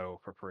Takato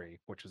for free,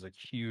 which is a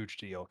huge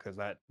deal because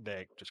that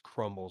deck just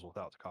crumbles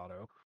without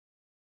Takato.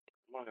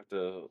 I might have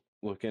to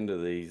look into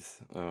these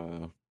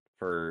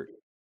for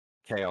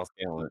Chaos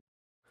Gallant.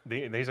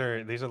 These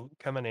are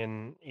coming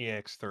in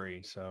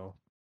EX3, so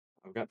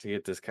I've got to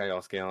get this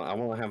Chaos Gallant. I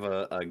want to have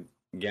a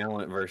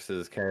Gallant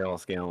versus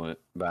Chaos Gallant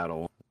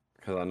battle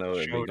because I know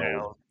it'd be gold.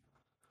 Showdown.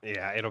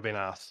 Yeah, it'll be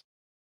nice.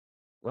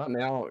 Right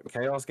now,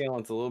 Chaos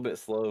Gallant's a little bit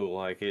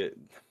slow.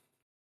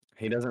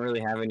 He doesn't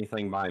really have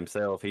anything by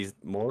himself. He's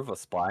more of a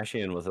splash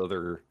in with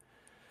other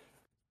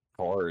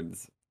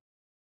cards.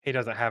 He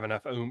doesn't have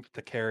enough oomph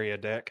to carry a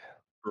deck.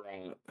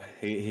 Right.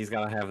 He's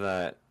got to have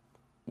that.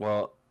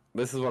 Well,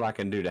 this is what I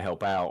can do to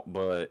help out,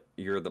 but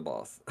you're the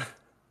boss.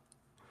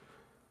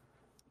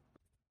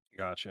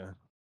 Gotcha.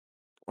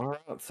 All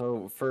right.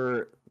 So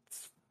for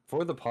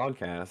the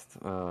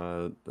podcast,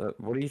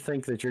 what do you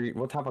think that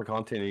what type of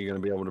content are you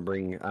going to be able to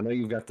bring? I know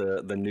you've got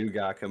the new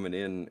guy coming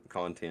in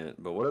content,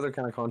 but what other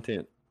kind of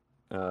content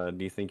do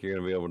you think you're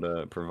going to be able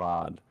to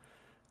provide?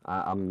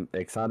 I'm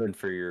excited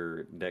for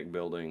your deck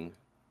building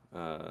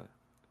uh,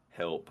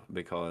 help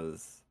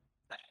because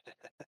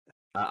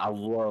I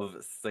love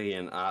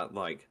seeing I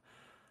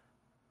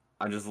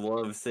just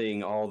love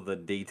seeing all the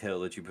detail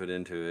that you put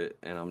into it,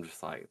 and I'm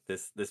just like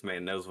this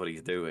man knows what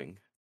he's doing.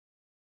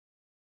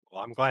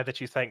 Well, I'm glad that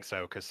you think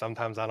so, because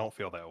sometimes I don't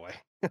feel that way.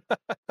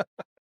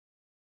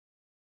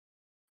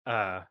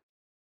 uh,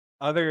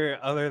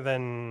 other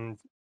than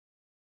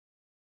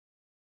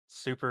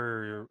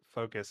super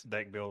focused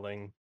deck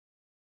building,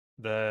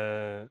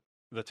 the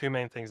the two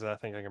main things that I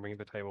think I can bring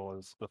to the table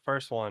is the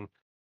first one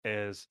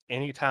is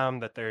anytime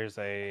that there's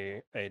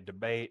a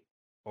debate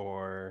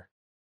or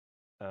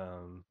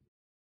um,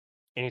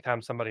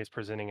 anytime somebody's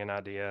presenting an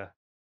idea,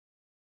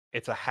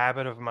 it's a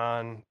habit of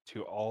mine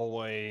to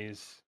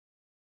always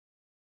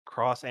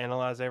cross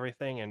analyze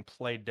everything and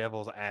play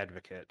devil's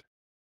advocate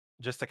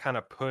just to kind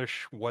of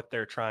push what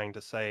they're trying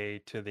to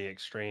say to the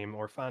extreme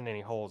or find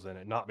any holes in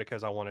it. Not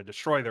because I want to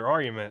destroy their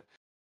argument,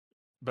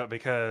 but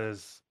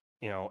because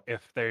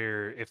if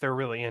they're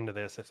really into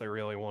this, if they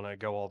really want to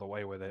go all the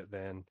way with it,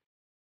 then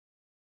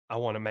I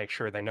want to make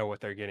sure they know what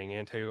they're getting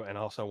into, and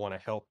also want to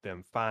help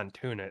them fine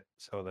tune it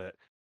so that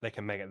they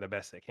can make it the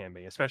best it can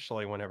be,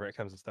 especially whenever it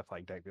comes to stuff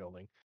like deck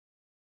building.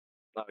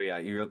 Oh yeah,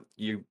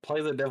 you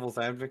play the devil's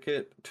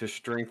advocate to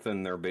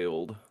strengthen their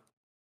build.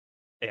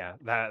 Yeah,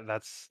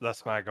 that's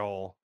my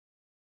goal.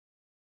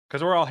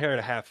 Because we're all here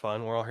to have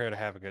fun. We're all here to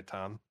have a good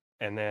time.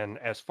 And then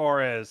as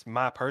far as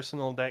my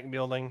personal deck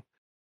building,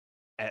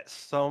 at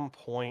some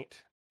point,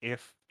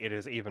 if it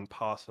is even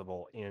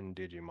possible in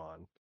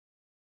Digimon,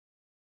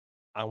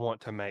 I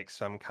want to make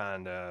some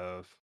kind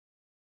of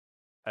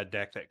a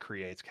deck that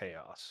creates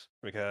chaos.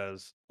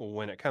 Because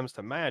when it comes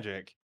to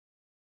Magic,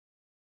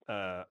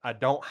 I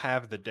don't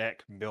have the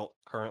deck built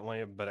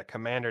currently, but a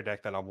commander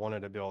deck that I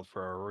wanted to build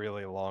for a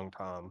really long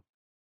time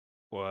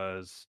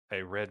was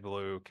a red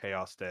blue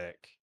chaos deck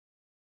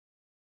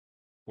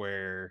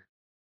where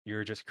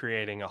you're just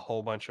creating a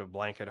whole bunch of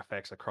blanket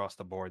effects across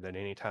the board that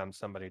anytime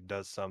somebody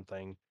does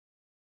something,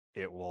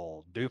 it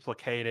will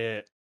duplicate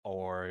it,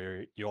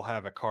 or you'll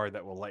have a card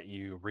that will let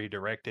you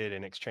redirect it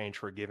in exchange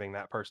for giving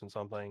that person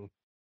something.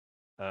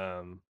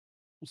 Um,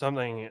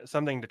 something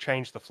to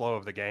change the flow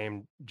of the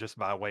game just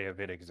by way of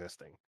it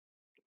existing.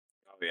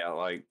 Oh yeah,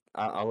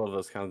 I love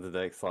those kinds of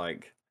decks. I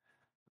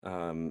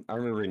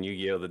remember in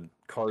Yu-Gi-Oh the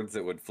cards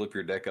that would flip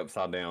your deck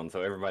upside down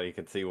so everybody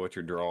could see what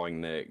you're drawing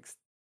next.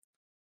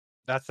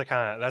 That's the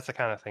kind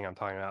of thing I'm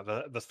talking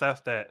about. The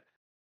stuff that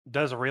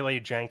does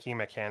really janky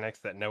mechanics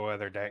that no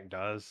other deck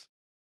does,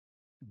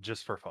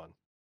 just for fun.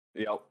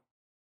 Yep.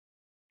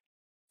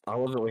 I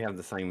love that we have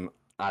the same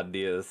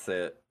idea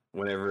set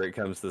whenever it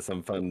comes to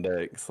some fun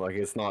decks. Like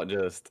it's not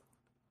just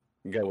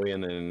go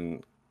in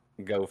and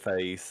go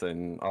face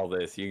and all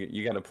this.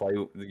 You got to play.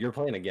 You're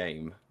playing a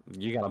game.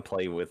 You got to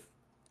play with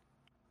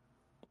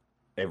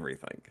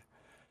everything.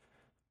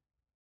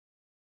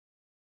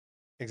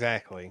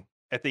 Exactly.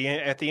 At the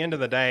end of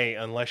the day,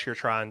 unless you're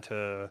trying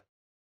to,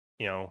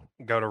 go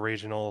to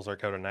regionals or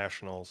go to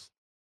nationals,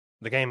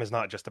 the game is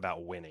not just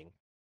about winning.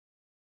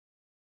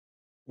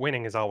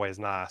 Winning is always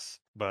nice,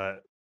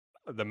 but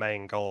the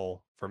main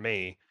goal for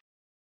me,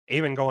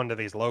 even going to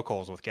these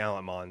locals with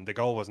Gallantmon, the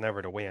goal was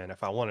never to win.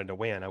 If I wanted to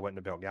win, I wouldn't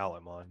have built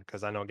Gallantmon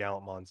because I know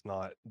Gallantmon's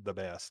not the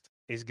best.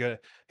 He's good.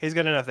 He's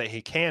good enough that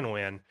he can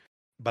win,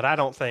 but I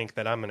don't think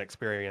that I'm an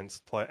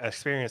experienced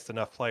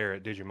enough player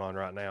at Digimon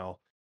right now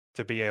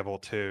to be able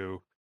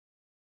to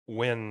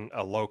win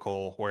a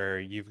local where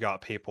you've got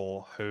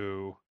people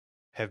who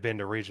have been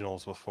to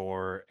regionals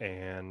before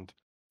and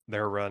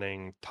they're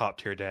running top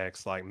tier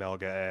decks like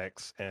Melga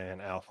X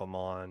and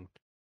Alphamon.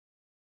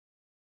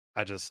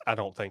 I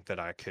don't think that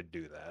I could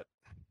do that.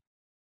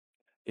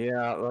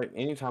 Yeah, like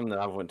anytime that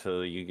I went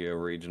to Yu-Gi-Oh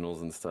regionals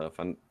and stuff,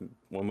 and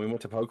when we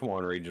went to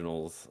Pokemon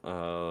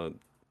regionals,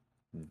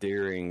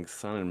 during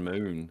Sun and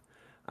Moon,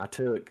 I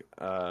took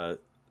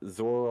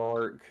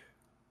Zoroark,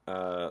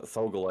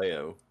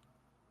 Solgaleo,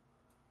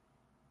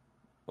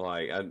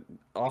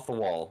 off the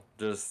wall.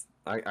 Just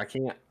I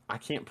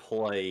can't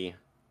play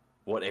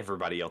what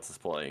everybody else is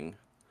playing.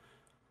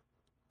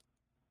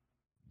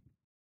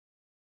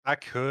 I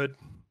could,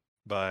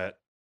 but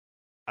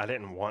I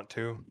didn't want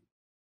to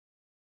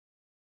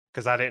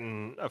because I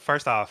didn't.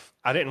 First off,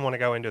 I didn't want to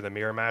go into the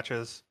mirror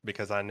matches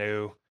because I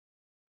knew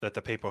that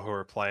the people who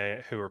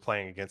were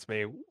playing against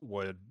me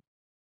would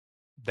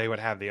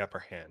have the upper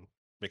hand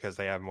because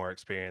they have more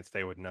experience.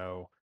 They would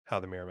know how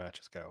the mirror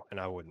matches go, and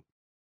I wouldn't.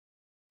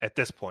 At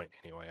this point,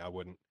 anyway, I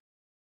wouldn't.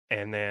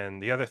 And then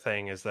the other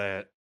thing is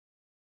that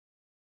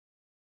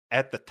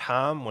at the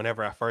time,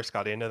 whenever I first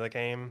got into the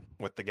game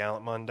with the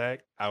Gallantmon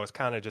deck, I was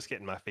kind of just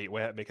getting my feet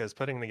wet because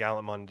putting the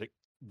Gallantmon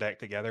deck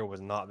together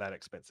was not that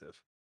expensive.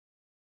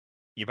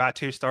 You buy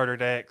 2 starter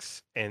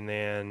decks, and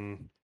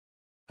then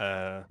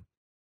a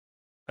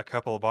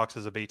couple of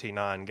boxes of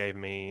BT9 gave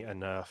me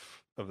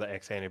enough of the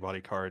X antibody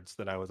cards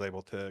that I was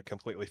able to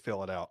completely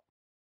fill it out.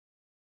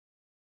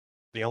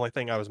 The only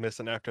thing I was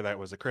missing after that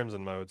was the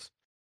Crimson modes.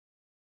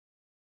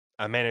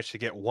 I managed to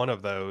get one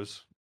of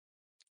those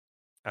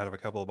out of a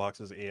couple of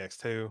boxes of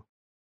EX2.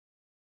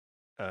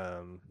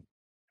 And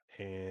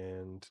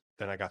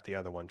then I got the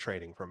other one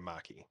trading from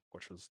Maki,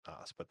 which was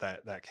nice, but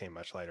that came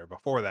much later.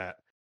 Before that,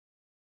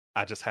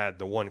 I just had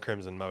the one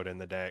Crimson mode in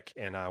the deck,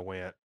 and I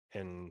went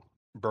and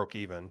broke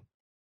even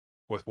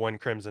with one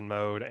Crimson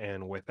mode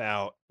and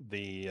without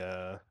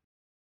the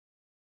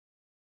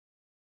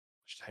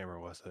which tamer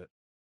was it?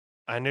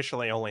 I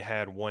initially only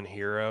had one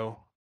hero,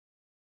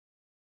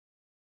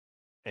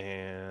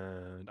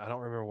 and I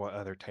don't remember what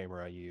other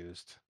tamer I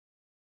used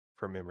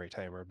for memory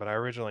tamer, but I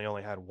originally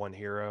only had one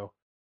hero,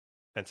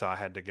 and so I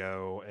had to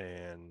go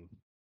and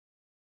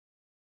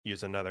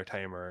use another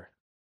tamer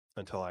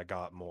until I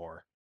got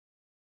more.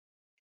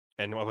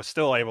 And I was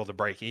still able to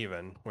break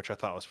even, which I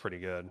thought was pretty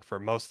good. For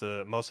most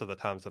of the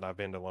times that I've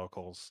been to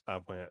locals,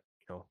 I've went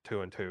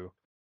 2 and 2.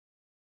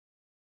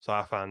 So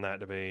I find that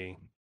to be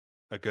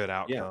a good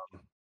Yeah,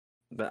 outcome.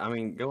 but I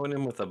mean, going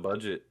in with a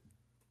budget,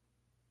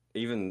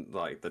 even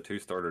like the 2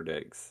 starter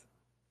decks,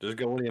 just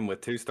going in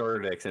with 2 starter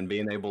decks and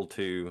being able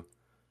to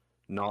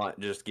not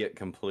just get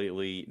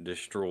completely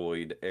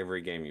destroyed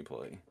every game you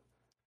play.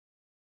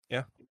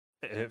 Yeah,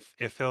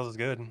 it feels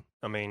good.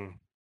 I mean,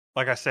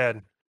 like I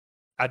said,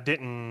 I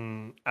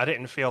didn't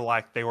feel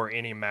like there were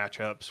any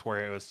matchups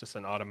where it was just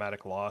an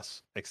automatic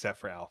loss except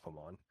for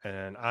Alphamon,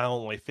 and I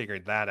only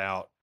figured that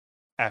out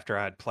after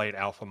I'd played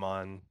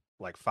Alphamon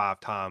like 5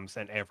 times,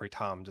 and every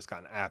time just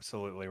gotten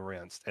absolutely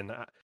rinsed. And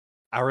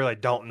I really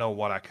don't know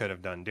what I could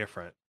have done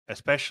different,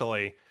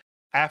 especially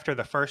after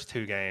the first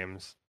 2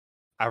 games.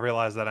 I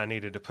realized that I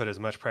needed to put as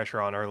much pressure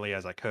on early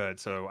as I could,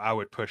 so I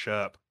would push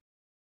up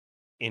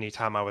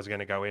anytime I was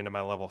going to go into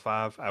my level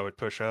 5. I would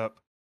push up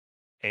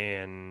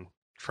and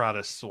try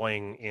to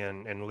swing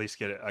in and at least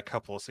get a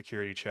couple of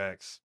security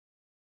checks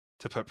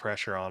to put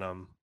pressure on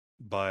them.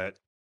 But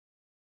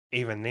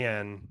even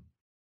then,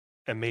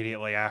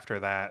 immediately after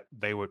that,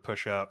 they would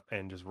push up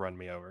and just run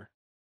me over.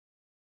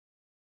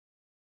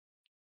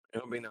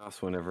 It'll be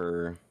nice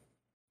whenever,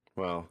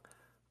 well,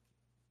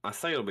 I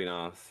say it'll be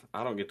nice.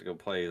 I don't get to go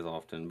play as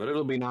often, but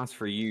it'll be nice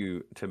for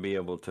you to be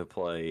able to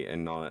play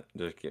and not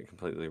just get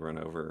completely run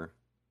over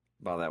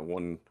by that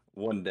one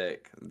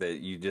deck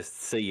that you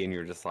just see and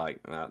you're just like,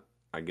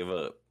 I give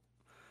up.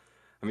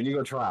 I mean, you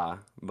go try,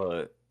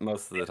 but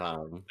most of the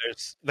time,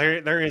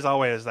 There is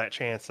always that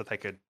chance that they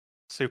could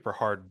super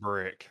hard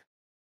brick,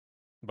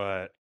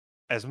 but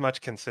as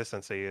much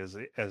consistency as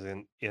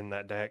in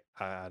that deck,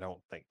 I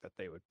don't think that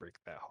they would brick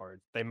that hard.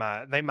 They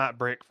might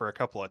brick for a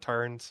couple of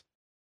turns,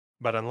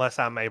 but unless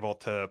I'm able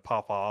to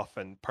pop off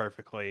and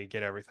perfectly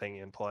get everything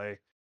in play,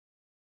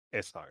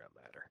 it's not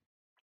gonna matter.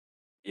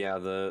 yeah,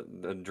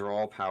 the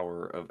draw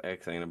power of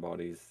X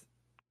antibodies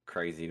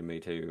crazy to me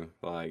too.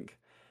 Like,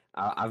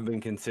 I've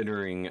been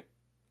considering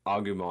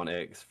Agumon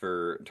X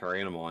for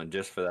Tyrannomon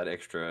just for that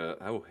extra.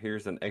 Oh,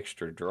 here's an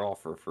extra draw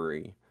for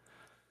free.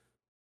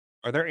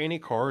 Are there any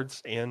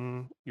cards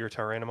in your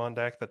Tyrannomon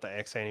deck that the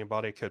X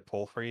antibody could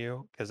pull for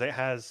you? Because it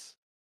has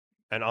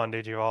an on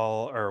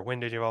Digivol or when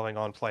Digivolving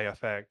on play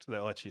effect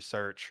that lets you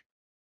search,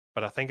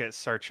 but I think it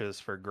searches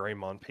for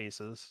Greymon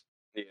pieces.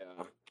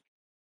 Yeah.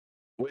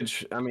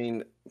 Which, I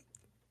mean,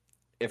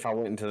 if I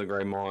went into the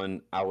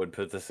Greymon, I would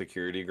put the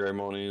security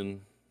Greymon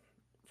in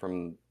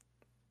from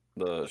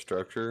the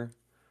structure.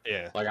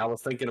 Yeah. Like, I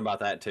was thinking about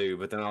that too,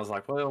 but then I was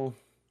like, well,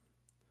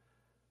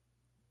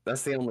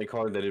 that's the only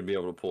card that it'd be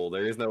able to pull.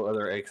 There is no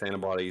other X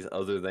antibodies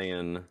other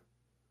than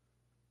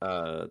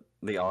the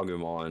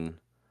Agumon.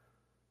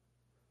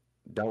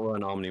 Don't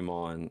run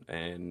Omnimon,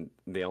 and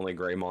the only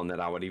Greymon that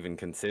I would even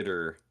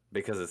consider,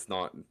 because it's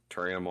not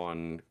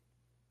Tyrannomon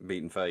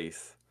beaten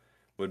face,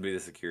 would be the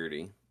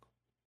security.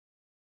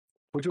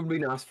 Which would be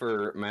nice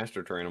for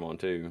Master Tyrannomon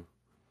too.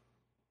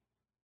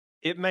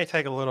 It may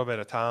take a little bit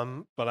of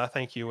time, but I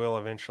think you will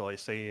eventually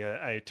see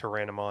a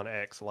Tyrannomon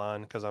X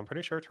line because I'm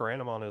pretty sure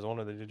Tyrannomon is one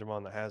of the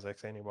Digimon that has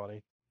X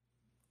antibody.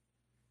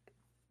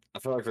 I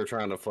feel like they're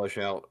trying to flesh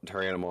out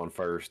Tyrannomon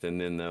first, and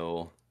then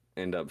they'll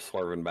end up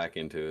swerving back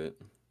into it.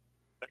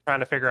 They're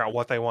trying to figure out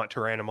what they want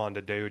Tyrannomon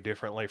to do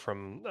differently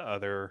from the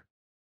other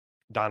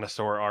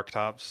dinosaur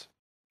archetypes.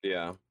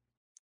 Yeah.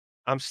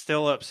 I'm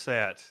still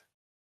upset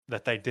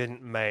that they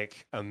didn't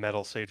make a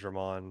Metal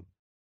Seadramon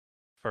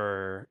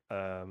for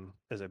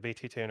is it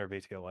BT10 or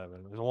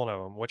BT11? It was one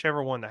of them,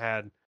 whichever one that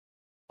had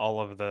all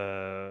of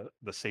the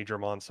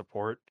Seadramon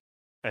support.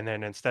 And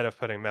then instead of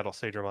putting Metal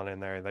Seedramon in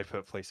there, they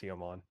put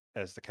Fleeciumon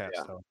as the Yeah.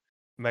 capstone.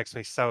 It makes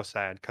me so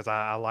sad because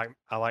I like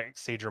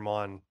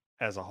Seedramon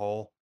as a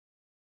whole,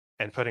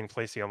 and putting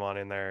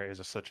Fleeciumon in there is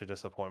just such a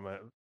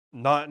disappointment.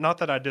 Not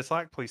that I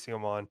dislike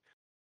Fleeciumon,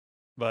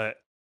 but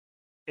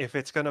if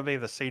it's going to be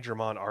the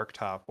Seedramon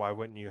archetype, why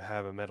wouldn't you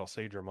have a Metal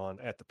Seedramon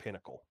at the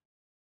pinnacle?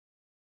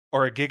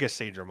 Or a Giga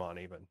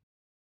Seedramon even?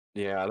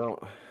 Yeah, I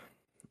don't.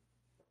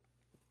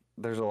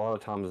 There's a lot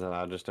of times that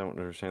I just don't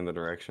understand the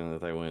direction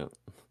that they went.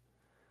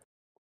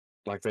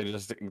 Like they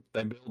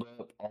build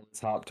up all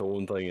this hype to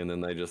one thing, and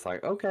then they just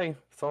like, okay,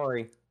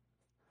 sorry.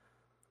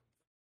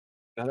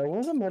 Now there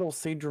was a Metal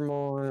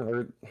Seedramon,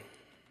 or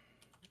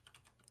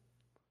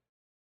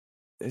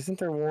isn't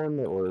there one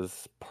that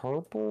was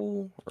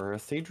purple, or a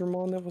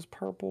Seedramon that was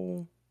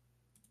purple?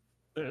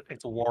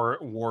 It's a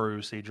Waru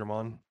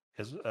Seedramon.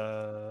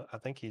 I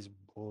think he's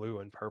blue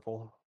and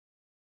purple.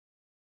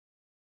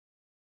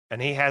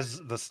 And he has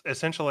this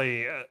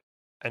essentially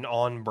an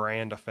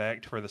on-brand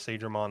effect for the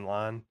Seedramon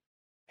line.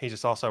 He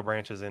just also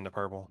branches into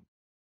purple.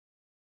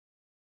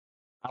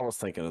 I was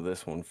thinking of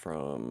this one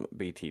from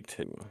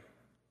BT2,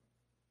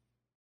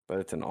 but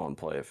it's an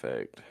on-play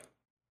effect.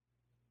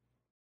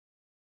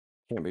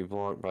 Can't be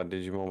blocked by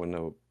Digimon with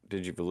no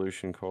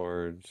Digivolution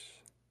cards.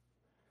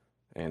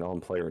 And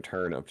on-play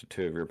return up to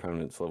 2 of your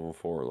opponent's level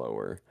 4 or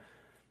lower.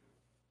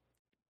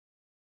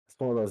 It's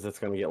one of those that's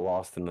going to get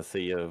lost in the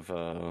sea of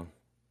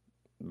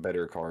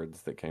better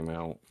cards that came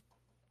out,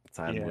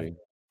 sadly.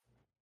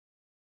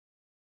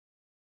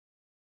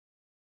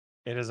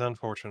 It is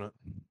unfortunate.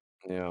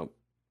 Yeah.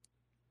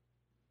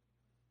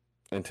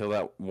 Until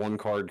that one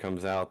card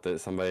comes out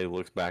that somebody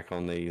looks back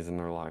on these and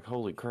they're like,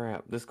 holy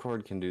crap, this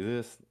card can do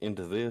this,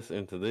 into this,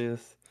 into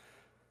this.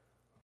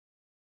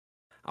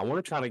 I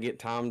want to try to get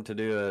time to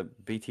do a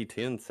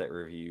BT10 set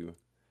review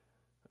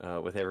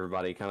with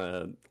everybody kind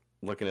of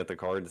looking at the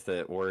cards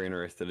that we're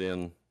interested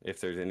in, if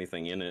there's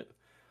anything in it.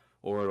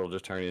 Or it'll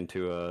just turn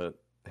into a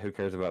who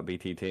cares about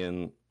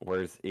BT10,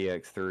 where's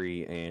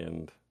EX3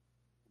 and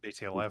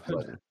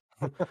BT11.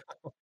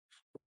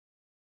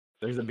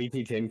 There's a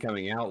BT10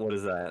 coming out. What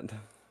is that?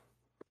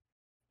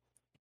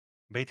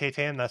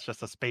 BT10, that's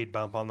just a speed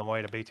bump on the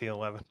way to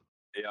BT11.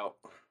 Yep.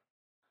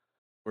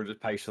 We're just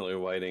patiently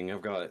waiting.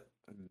 I've got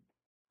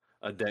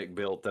a deck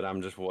built that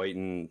I'm just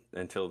waiting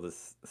until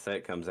this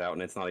set comes out,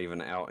 and it's not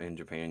even out in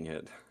Japan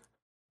yet.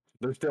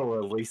 They're still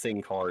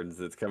releasing cards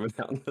that's coming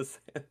out in the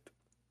set.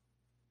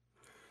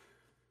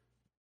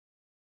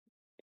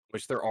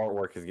 Which their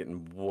artwork is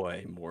getting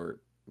way more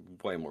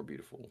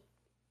beautiful.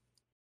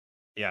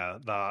 Yeah,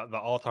 the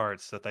alt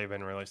arts that they've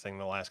been releasing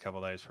the last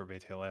couple days for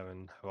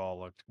BT11 have all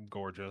looked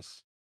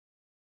gorgeous.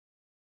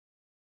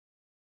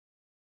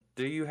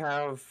 Do you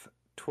have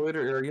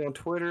Twitter? Are you on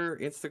Twitter,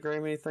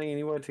 Instagram, anything?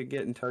 Anyone to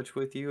get in touch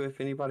with you if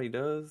anybody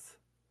does?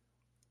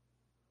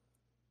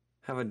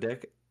 Have a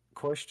deck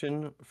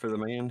question for the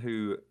man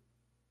who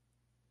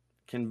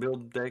can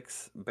build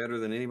decks better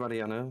than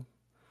anybody I know?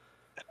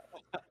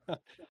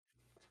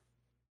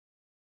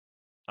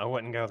 I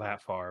wouldn't go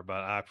that far,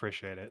 but I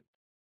appreciate it.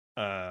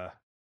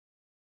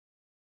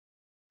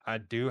 I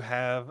do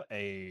have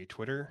a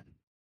Twitter.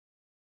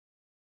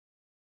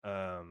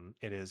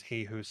 It is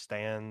He Who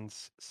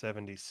Stands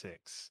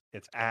 76.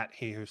 It's at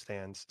He Who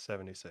Stands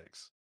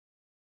 76.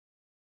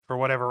 For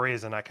whatever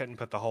reason, I couldn't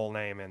put the whole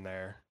name in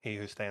there. He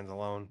Who Stands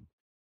Alone.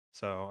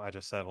 So I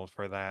just settled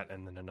for that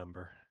and then a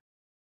number.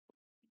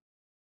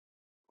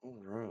 All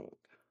right.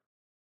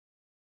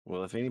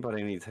 Well, if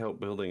anybody needs help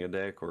building a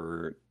deck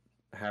or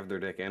have their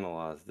deck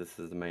analyzed, this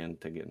is the man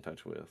to get in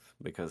touch with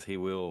because he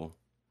will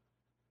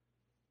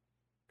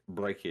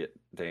break it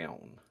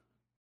down.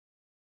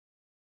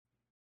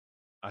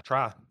 I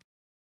try.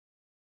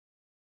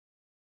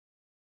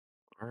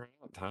 All right,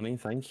 Tiny,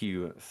 thank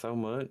you so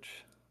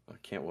much. I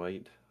can't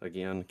wait.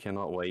 Again,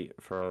 cannot wait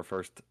for our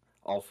first,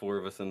 all 4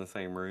 of us in the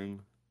same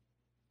room.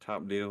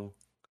 Top deal.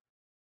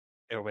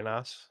 It'll be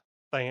nice.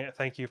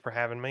 Thank you for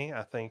having me.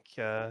 I think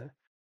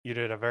you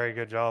did a very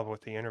good job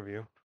with the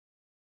interview.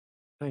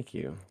 Thank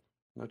you.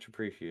 Much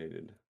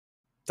appreciated.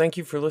 Thank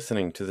you for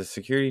listening to the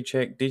Security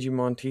Check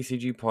Digimon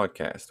TCG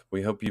podcast.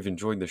 We hope you've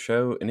enjoyed the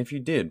show, and if you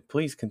did,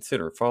 please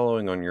consider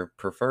following on your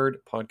preferred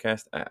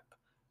podcast app.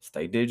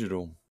 Stay digital.